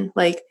happen,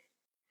 like,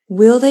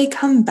 will they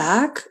come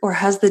back, or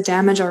has the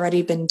damage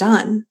already been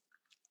done?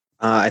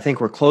 I think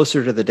we're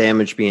closer to the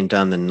damage being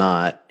done than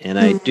not. And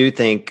I do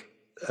think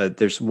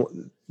there's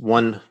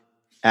one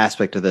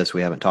aspect of this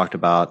we haven't talked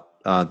about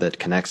that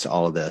connects to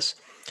all of this.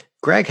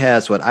 Greg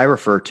has what I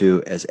refer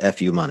to as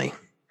FU money,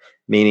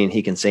 meaning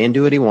he can say and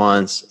do what he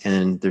wants,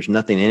 and there's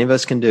nothing any of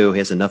us can do. He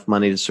has enough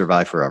money to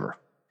survive forever.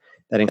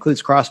 That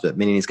includes CrossFit,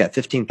 meaning he's got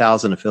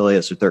 15,000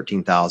 affiliates or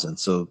 13,000.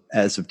 So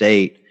as of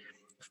date,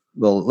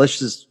 well,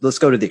 let's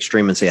go to the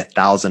extreme and say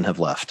 1,000 have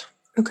left.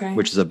 Okay.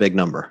 Which is a big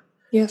number.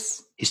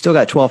 Yes. He's still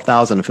got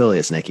 12,000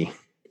 affiliates, Niki.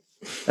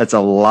 That's a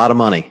lot of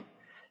money.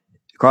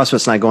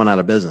 CrossFit's not going out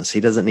of business. He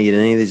doesn't need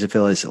any of these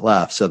affiliates that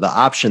left. So the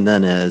option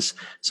then is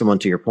someone,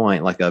 to your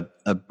point, like a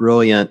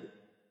brilliant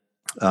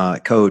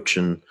coach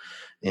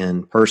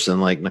and person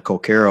like Nicole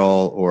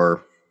Carroll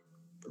or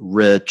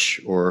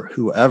Rich or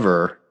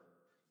whoever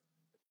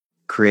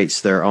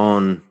creates their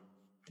own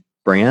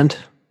brand,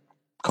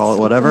 call it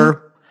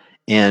whatever,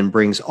 and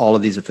brings all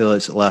of these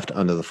affiliates that left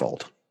under the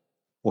fold.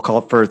 We'll call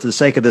it, for the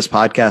sake of this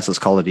podcast, let's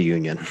call it a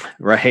union,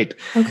 right?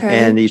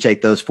 Okay. And you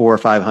take those 400 or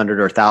 500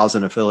 or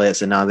 1,000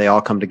 affiliates, and now they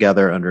all come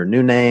together under a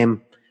new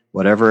name,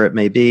 whatever it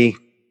may be,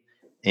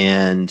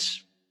 and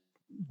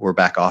we're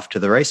back off to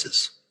the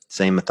races.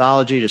 Same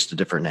mythology, just a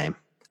different name.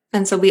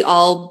 And so we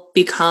all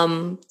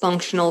become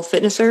functional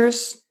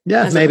fitnessers?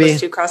 Yeah, as maybe.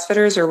 Opposed to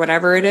CrossFitters or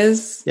whatever it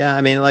is? Yeah,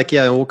 I mean,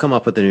 we'll come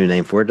up with a new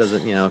name for it.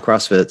 Doesn't,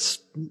 CrossFit's,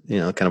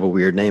 kind of a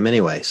weird name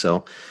anyway.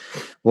 So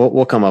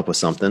we'll come up with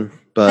something.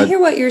 But I hear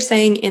what you're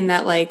saying in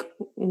that, like,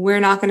 we're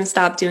not going to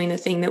stop doing the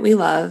thing that we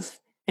love,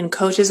 and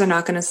coaches are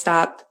not going to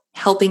stop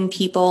helping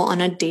people on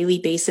a daily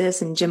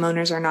basis, and gym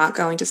owners are not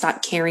going to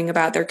stop caring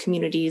about their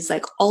communities.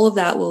 Like, all of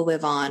that will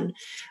live on.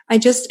 I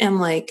just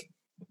am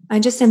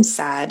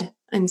sad.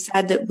 I'm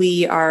sad that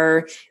we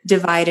are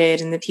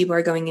divided and that people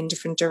are going in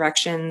different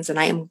directions. And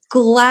I am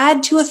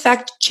glad to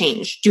affect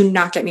change. Do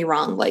not get me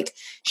wrong. Like,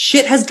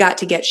 shit has got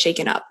to get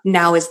shaken up.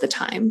 Now is the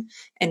time.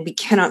 And we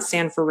cannot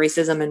stand for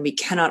racism, and we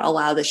cannot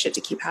allow this shit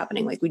to keep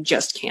happening. Like, we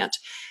just can't.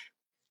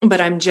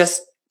 But I'm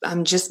just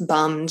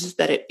bummed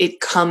that it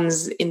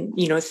comes in,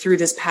 through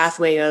this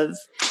pathway of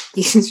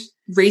these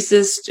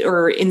racist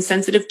or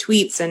insensitive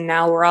tweets. And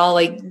now we're all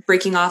like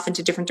breaking off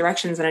into different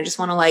directions. And I just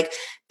want to like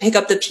pick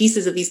up the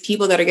pieces of these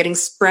people that are getting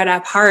spread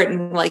apart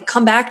and like,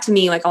 come back to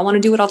me. Like, I want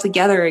to do it all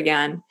together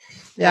again.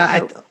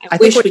 Yeah. I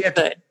wish we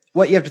could.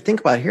 What you have to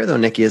think about here though,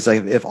 Niki, is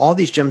like, if all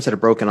these gyms that are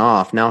broken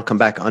off now come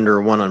back under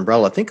one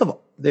umbrella, think of,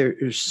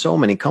 there's so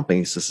many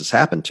companies this has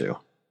happened to.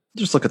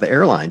 Just look at the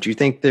airlines. You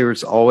think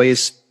there's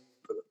always,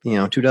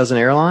 24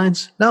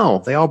 airlines?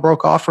 No, they all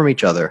broke off from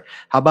each other.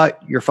 How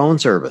about your phone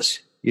service?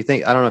 You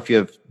think, I don't know if you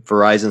have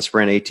Verizon,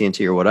 Sprint,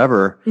 AT&T or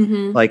whatever,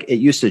 like it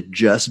used to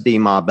just be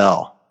Ma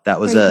Bell. That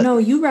was it. No,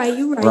 you're right.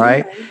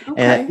 Right.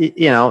 Okay.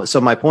 And,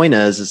 so my point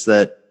is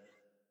that,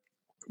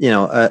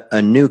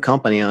 a new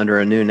company under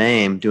a new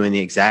name doing the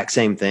exact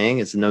same thing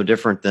is no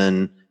different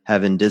than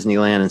having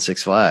Disneyland and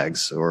Six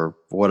Flags or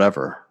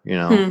whatever,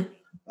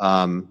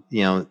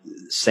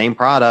 same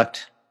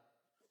product,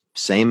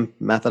 same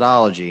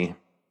methodology,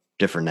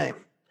 different name.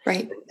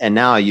 Right. And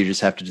now you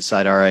just have to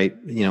decide, all right,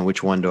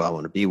 which one do I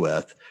want to be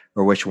with,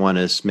 or which one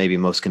is maybe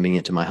most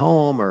convenient to my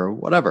home or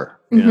whatever,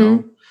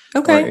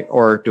 Okay.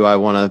 Or do I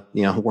want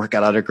to, work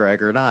out under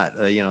Greg or not?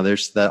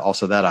 There's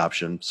also that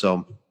option.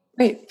 So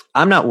right.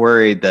 I'm not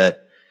worried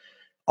that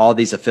all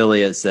these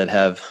affiliates that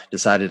have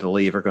decided to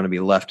leave are going to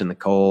be left in the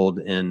cold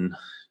and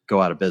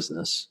go out of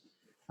business.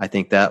 I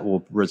think that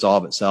will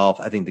resolve itself.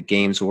 I think the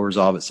games will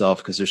resolve itself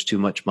because there's too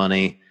much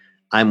money.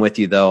 I'm with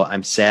you though.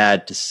 I'm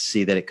sad to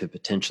see that it could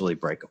potentially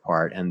break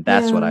apart. And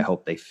that's what I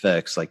hope they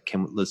fix. Like,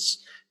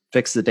 let's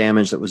fix the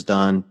damage that was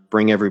done,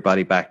 bring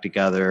everybody back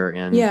together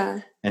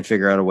and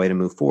figure out a way to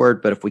move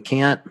forward. But if we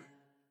can't,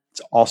 it's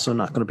also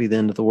not going to be the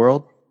end of the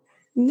world.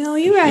 No,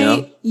 you're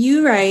right.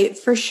 You're right,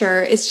 for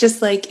sure. It's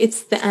just like,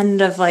 it's the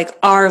end of like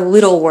our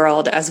little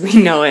world as we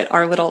know it,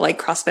 our little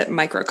like CrossFit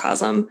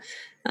microcosm.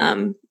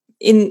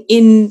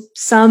 In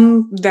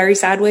some very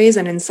sad ways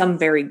and in some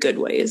very good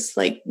ways.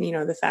 Like,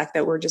 the fact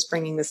that we're just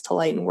bringing this to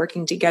light and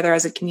working together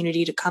as a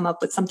community to come up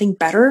with something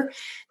better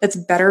that's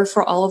better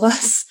for all of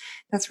us.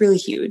 That's really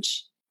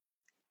huge.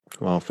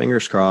 Well,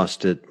 fingers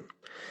crossed it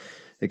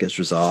gets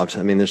resolved.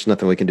 I mean, there's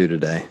nothing we can do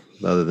today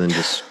other than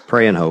just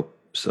pray and hope.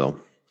 So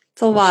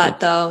it's a lot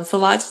though. It's a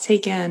lot to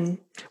take in.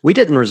 We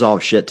didn't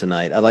resolve shit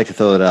tonight. I'd like to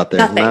throw it out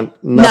there.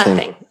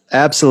 Nothing.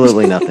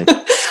 Absolutely nothing.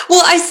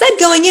 Well, I said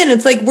going in,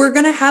 it's like, we're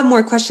going to have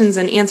more questions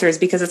and answers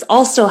because it's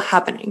all still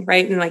happening,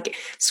 right? And like,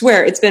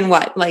 swear, it's been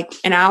like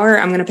an hour.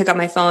 I'm going to pick up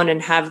my phone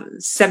and have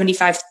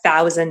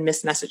 75,000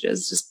 missed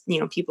messages. Just,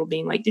 people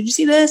being like, did you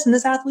see this? And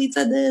this athlete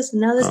said this,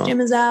 and now this gym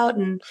is out.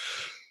 And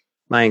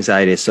my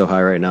anxiety is so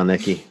high right now,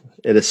 Nikki.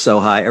 It is so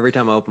high. Every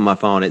time I open my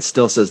phone, it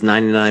still says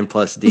 99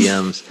 plus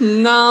DMs.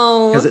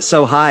 No. Because it's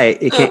so high,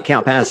 it can't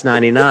count past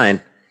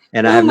 99.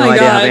 And I have no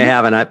idea how many I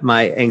have, and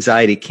my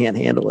anxiety can't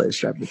handle it. It's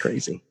driving me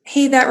crazy.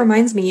 Hey, that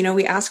reminds me,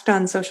 we asked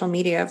on social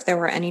media if there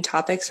were any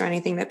topics or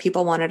anything that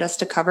people wanted us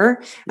to cover.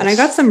 Yes. And I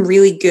got some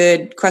really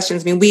good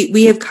questions. I mean,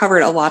 we have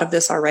covered a lot of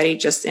this already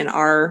just in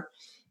our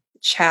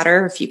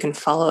chatter, if you can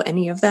follow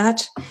any of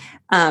that.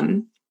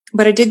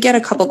 But I did get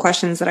a couple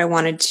questions that I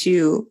wanted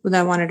to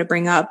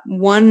bring up.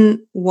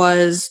 One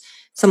was,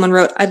 someone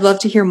wrote, I'd love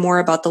to hear more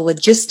about the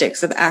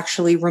logistics of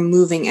actually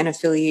removing an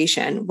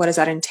affiliation. What does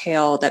that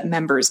entail that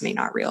members may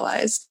not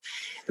realize?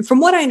 And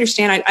from what I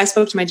understand, I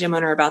spoke to my gym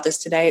owner about this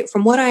today.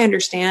 From what I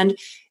understand,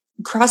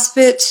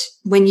 CrossFit,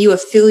 when you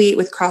affiliate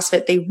with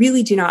CrossFit, they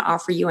really do not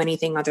offer you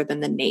anything other than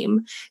the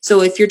name.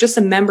 So if you're just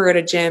a member at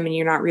a gym and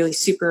you're not really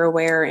super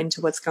aware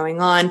into what's going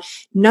on,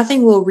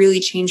 nothing will really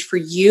change for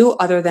you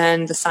other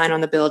than the sign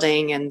on the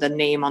building and the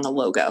name on the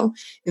logo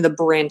and the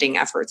branding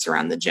efforts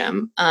around the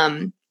gym.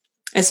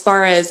 As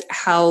far as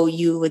how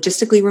you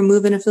logistically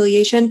remove an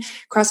affiliation,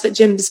 CrossFit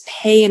gyms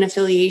pay an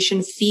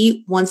affiliation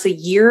fee once a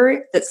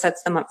year that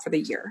sets them up for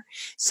the year.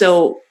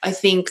 So I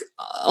think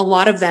a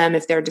lot of them,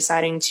 if they're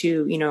deciding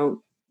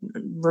to,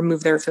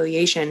 remove their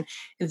affiliation,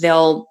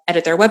 they'll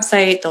edit their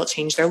website, they'll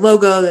change their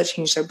logo, they'll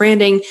change their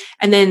branding,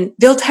 and then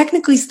they'll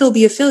technically still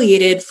be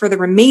affiliated for the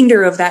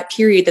remainder of that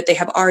period that they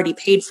have already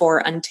paid for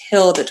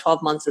until the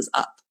 12 months is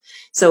up.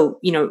 So,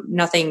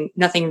 nothing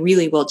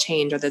really will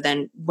change other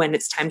than when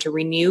it's time to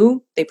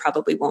renew, they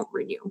probably won't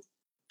renew.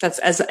 That's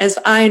as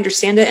I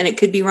understand it. And it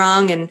could be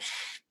wrong. And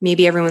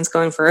maybe everyone's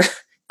going for a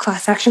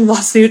class action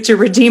lawsuit to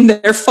redeem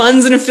their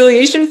funds and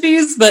affiliation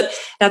fees, but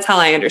that's how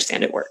I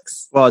understand it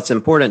works. Well, it's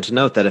important to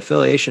note that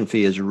affiliation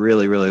fee is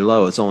really, really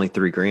low. It's only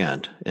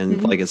 $3,000.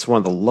 And it's one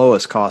of the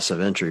lowest costs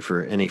of entry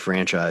for any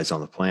franchise on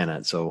the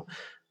planet. So,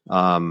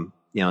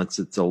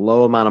 it's a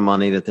low amount of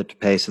money that they have to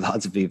pay. So the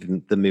odds of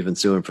them even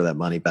suing for that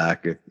money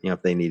back,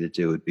 if they needed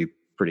to, would be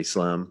pretty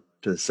slim,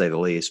 to say the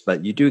least.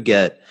 But you do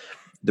get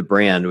the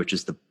brand, which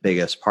is the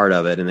biggest part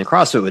of it. And the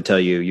CrossFit would tell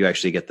you, you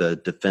actually get the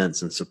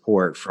defense and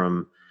support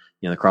from,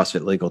 the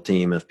CrossFit legal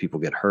team if people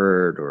get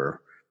hurt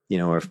or,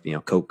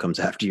 if Coke comes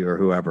after you or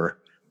whoever,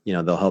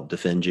 they'll help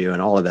defend you.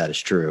 And all of that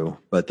is true.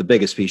 But the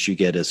biggest piece you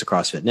get is the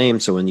CrossFit name.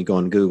 So when you go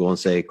on Google and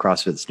say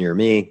CrossFit's near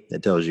me,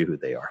 it tells you who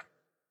they are.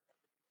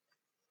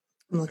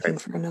 I'm looking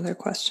for another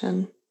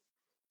question.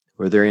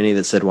 Were there any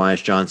that said, why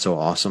is John so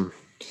awesome?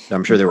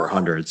 I'm sure there were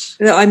hundreds.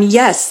 No,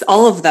 yes,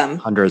 all of them.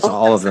 Hundreds.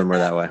 All of them were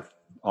that way.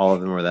 All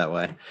of them were that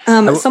way.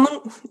 Someone,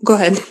 go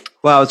ahead.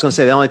 Well, I was going to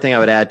say the only thing I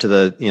would add to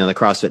the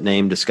CrossFit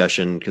name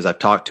discussion, because I've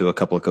talked to a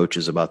couple of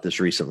coaches about this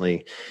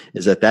recently,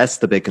 is that that's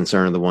the big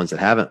concern of the ones that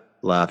haven't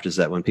left, is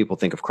that when people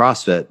think of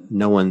CrossFit,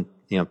 no one,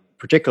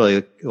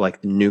 particularly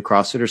like the new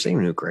CrossFitters, they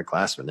even know who Greg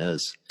Glassman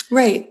is.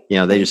 Right.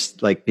 They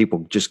just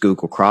people just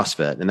Google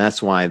CrossFit. And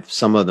that's why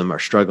some of them are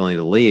struggling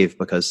to leave,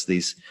 because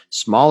these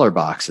smaller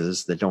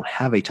boxes that don't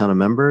have a ton of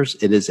members,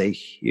 it is a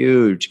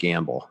huge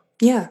gamble.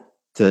 Yeah.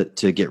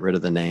 To get rid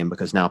of the name,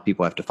 because now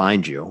people have to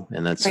find you.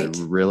 And that's a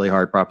really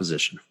hard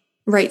proposition.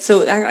 Right.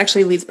 So that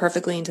actually leads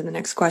perfectly into the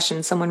next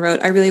question. Someone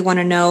wrote, I really want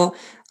to know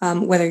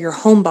whether your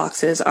home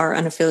boxes are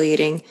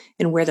unaffiliating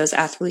and where those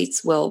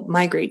athletes will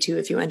migrate to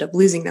if you end up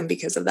losing them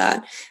because of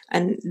that.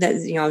 And that,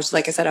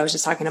 like I said, I was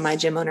just talking to my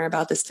gym owner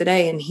about this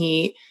today, and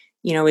he,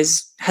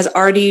 has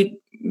already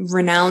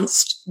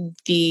renounced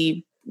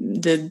the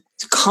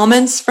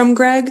comments from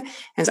Greg,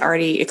 has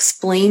already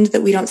explained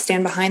that we don't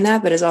stand behind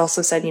that, but has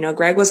also said,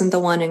 Greg wasn't the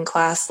one in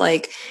class,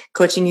 like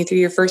coaching you through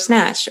your first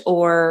snatch,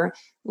 or,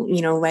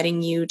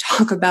 letting you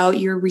talk about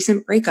your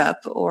recent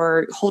breakup,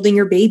 or holding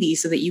your baby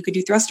so that you could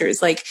do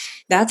thrusters. Like,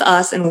 that's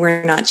us, and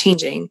we're not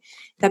changing.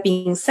 that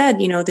being said,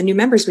 the new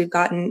members we've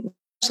gotten,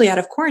 especially out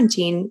of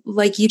quarantine,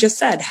 like you just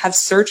said, have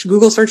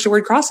Google searched the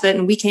word CrossFit,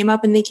 and we came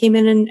up and they came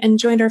in and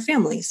joined our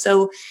family.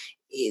 So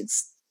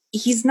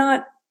he's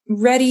not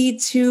ready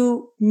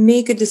to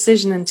make a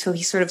decision until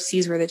he sort of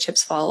sees where the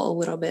chips fall a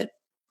little bit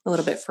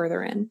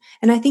further in.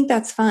 And I think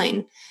that's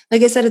fine.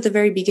 Like I said at the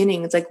very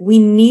beginning, it's like we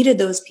needed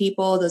those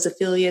people, those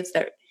affiliates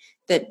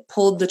that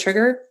pulled the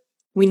trigger.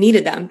 We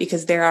needed them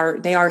because they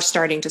are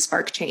starting to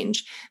spark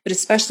change. But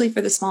especially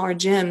for the smaller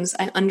gyms,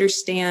 I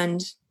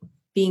understand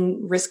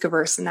being risk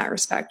averse in that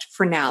respect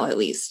for now, at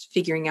least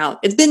figuring out.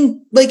 It's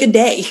been like a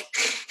day,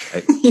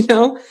 Right.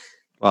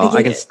 Well,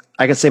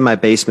 I can say my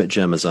basement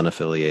gym is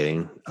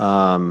unaffiliating.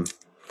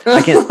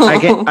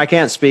 I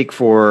can't speak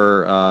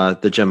for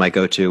the gym I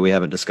go to. We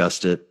haven't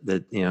discussed it.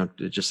 That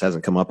it just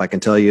hasn't come up. I can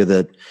tell you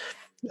that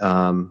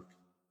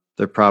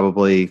they're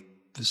probably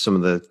some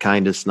of the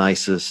kindest,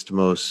 nicest,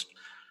 most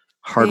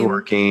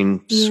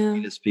hardworking,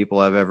 sweetest people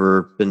I've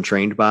ever been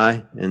trained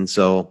by. And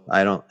so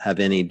I don't have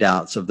any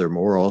doubts of their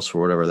morals for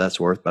whatever that's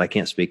worth, but I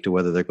can't speak to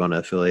whether they're going to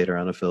affiliate or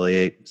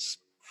unaffiliate.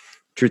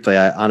 Truthfully,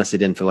 I honestly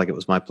didn't feel like it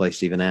was my place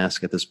to even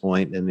ask at this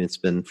point. I mean, it's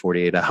been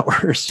 48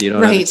 hours,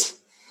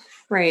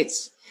 Right.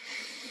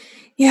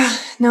 Yeah,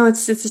 no,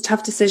 it's a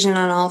tough decision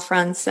on all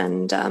fronts,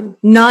 and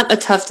not a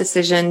tough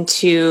decision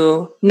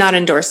to not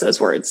endorse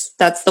those words.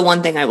 That's the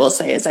one thing I will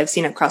say is I've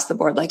seen across the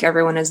board, like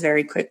everyone is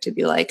very quick to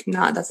be like,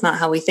 nah, that's not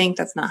how we think.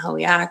 That's not how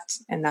we act.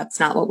 And that's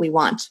not what we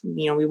want.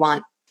 We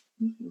want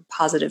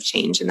positive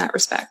change in that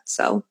respect.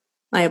 So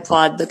I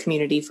applaud the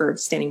community for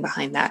standing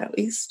behind that, at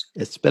least.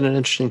 It's been an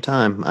interesting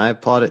time. I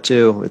applaud it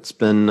too. It's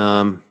been,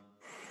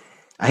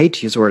 I hate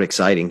to use the word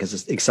exciting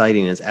because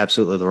exciting is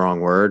absolutely the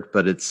wrong word,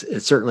 but it's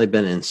certainly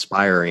been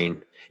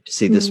inspiring to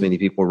see this many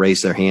people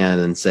raise their hand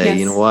and say,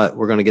 you know what,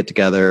 we're going to get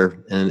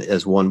together and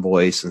as one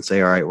voice and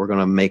say, all right, we're going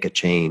to make a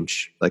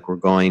change. Like we're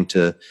going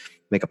to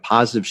make a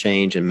positive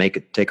change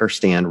and take our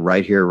stand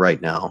right here,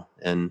 right now.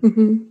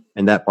 And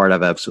that part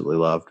I've absolutely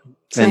loved.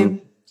 Same.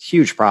 And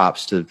huge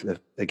props to,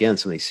 again,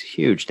 some of these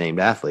huge named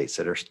athletes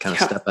that are kind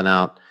of stepping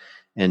out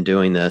and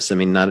doing this. I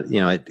mean,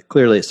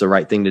 clearly it's the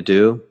right thing to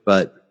do,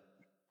 but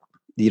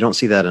you don't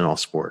see that in all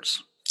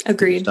sports.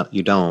 Agreed.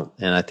 You don't.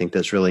 And I think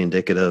that's really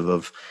indicative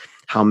of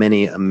how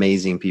many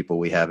amazing people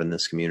we have in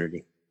this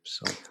community.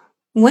 So,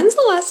 when's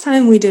the last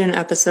time we did an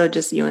episode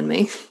just you and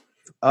me?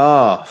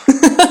 Oh,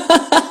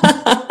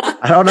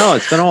 I don't know.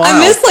 It's been a while. I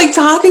miss like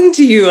talking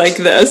to you like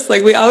this.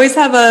 Like we always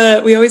have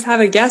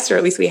a guest, or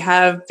at least we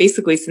have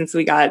basically since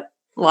we got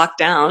locked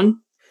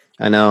down.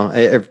 I know.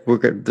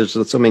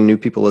 There's so many new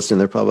people listening.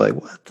 They're probably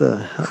like, what the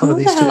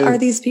hell are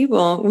these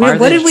people?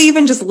 What did we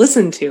even just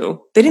listen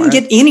to? They didn't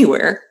get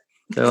anywhere.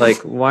 They're like,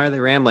 why are they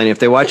rambling? If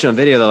they watch it on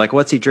video, they're like,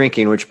 what's he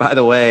drinking? Which, by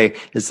the way,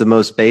 is the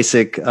most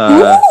basic.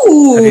 Have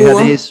you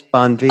had these?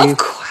 Bon V?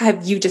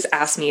 You just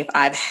asked me if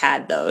I've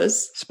had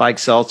those. Spike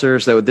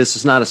seltzers. So this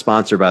is not a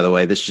sponsor, by the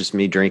way. This is just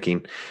me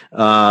drinking.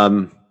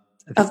 Of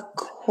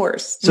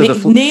course. So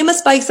name a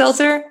spike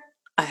seltzer.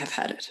 I have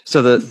had it.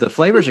 So the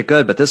flavors are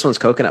good, but this one's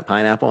coconut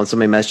pineapple. And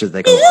somebody messages,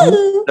 they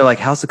go, they're like,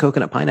 how's the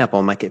coconut pineapple?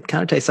 I'm like, it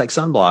kind of tastes like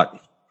sunblock.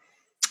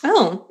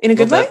 Oh, in a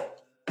good way?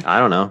 I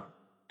don't know.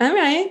 All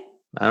right.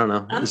 I don't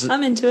know.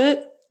 I'm into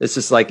it. It's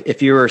just like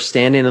if you were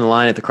standing in the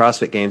line at the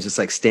CrossFit Games, it's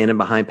like standing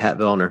behind Pat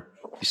Vellner.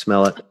 You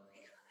smell it.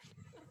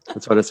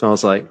 That's what it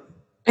smells like.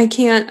 I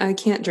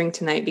can't drink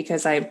tonight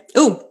because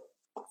you'll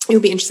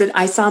be interested.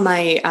 I saw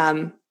my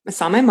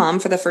mom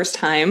for the first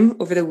time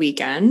over the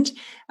weekend.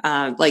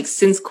 Like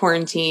since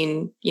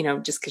quarantine,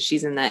 just because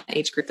she's in that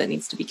age group that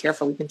needs to be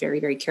careful. We've been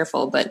very, very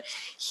careful. But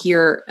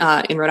here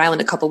in Rhode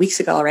Island, a couple weeks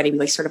ago already,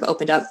 we sort of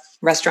opened up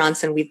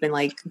restaurants and we've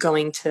been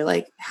going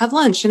to have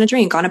lunch and a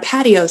drink on a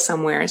patio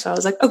somewhere. So I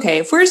was like, okay,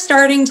 if we're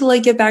starting to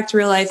get back to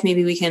real life,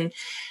 maybe we can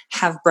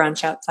have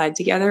brunch outside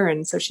together.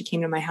 And so she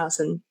came to my house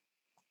and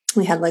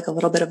we had a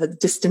little bit of a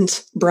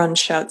distant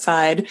brunch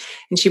outside,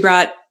 and she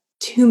brought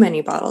too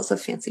many bottles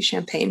of fancy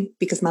champagne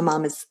because my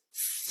mom is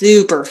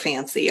super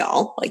fancy,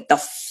 y'all, like the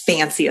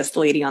fanciest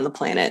lady on the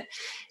planet.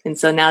 And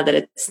so now that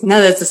it's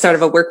the start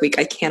of a work week,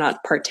 I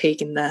cannot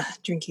partake in the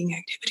drinking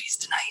activities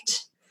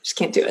tonight. Just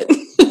can't do it.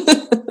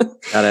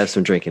 Gotta have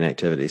some drinking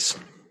activities.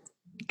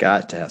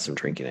 Got to have some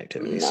drinking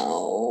activities.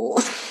 No.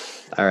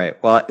 All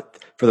right. Well,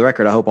 for the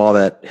record, I hope all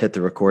that hit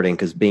the recording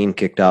because Bean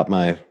kicked out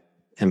my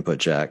input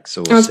jack.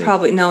 So we'll see.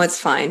 It's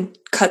fine.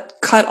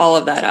 Cut all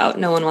of that out.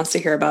 No one wants to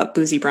hear about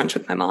boozy brunch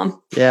with my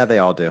mom. Yeah, they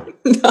all do.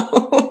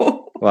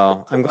 No.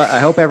 Well, I'm glad. I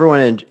hope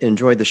everyone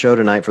enjoyed the show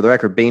tonight. For the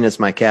record, Bean is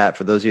my cat.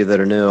 For those of you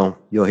that are new,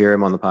 you'll hear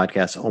him on the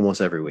podcast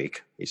almost every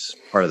week. He's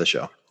part of the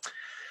show.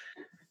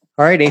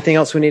 All right. Anything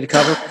else we need to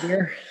cover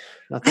here?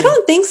 Nothing? I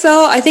don't think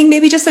so. I think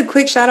maybe just a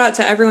quick shout out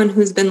to everyone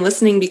who's been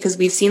listening because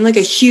we've seen a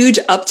huge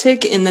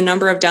uptick in the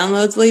number of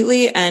downloads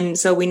lately. And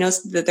so we know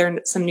that there are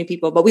some new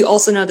people, but we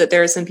also know that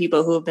there are some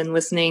people who have been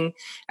listening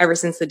ever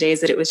since the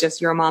days that it was just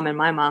your mom and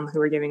my mom who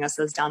were giving us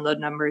those download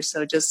numbers.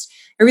 So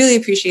I really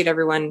appreciate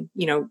everyone,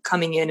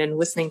 coming in and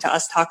listening to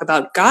us talk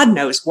about God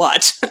knows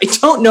what. I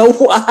don't know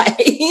why.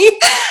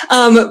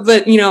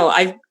 But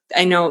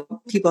I know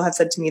people have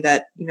said to me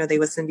that, they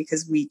listen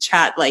because we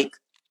chat like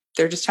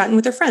they're just chatting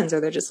with their friends,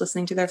 or they're just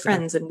listening to their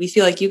friends. And we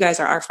feel like you guys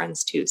are our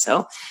friends too.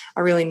 So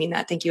I really mean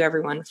that. Thank you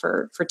everyone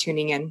for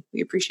tuning in.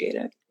 We appreciate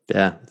it.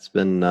 Yeah, it's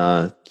been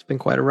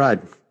quite a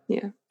ride.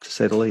 Yeah, to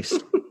say the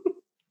least.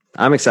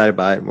 I'm excited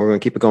by it. We're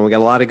going to keep it going. We got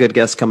a lot of good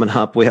guests coming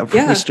up. We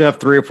still have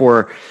 3 or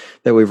 4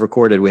 that we've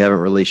recorded. We haven't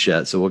released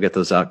yet, so we'll get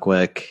those out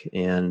quick,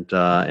 and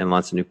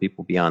lots of new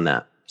people beyond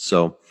that.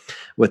 So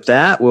with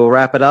that, we'll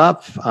wrap it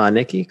up.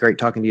 Niki, great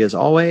talking to you as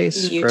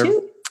always. You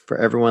too. For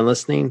everyone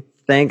listening,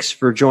 thanks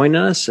for joining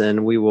us,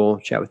 and we will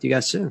chat with you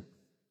guys soon.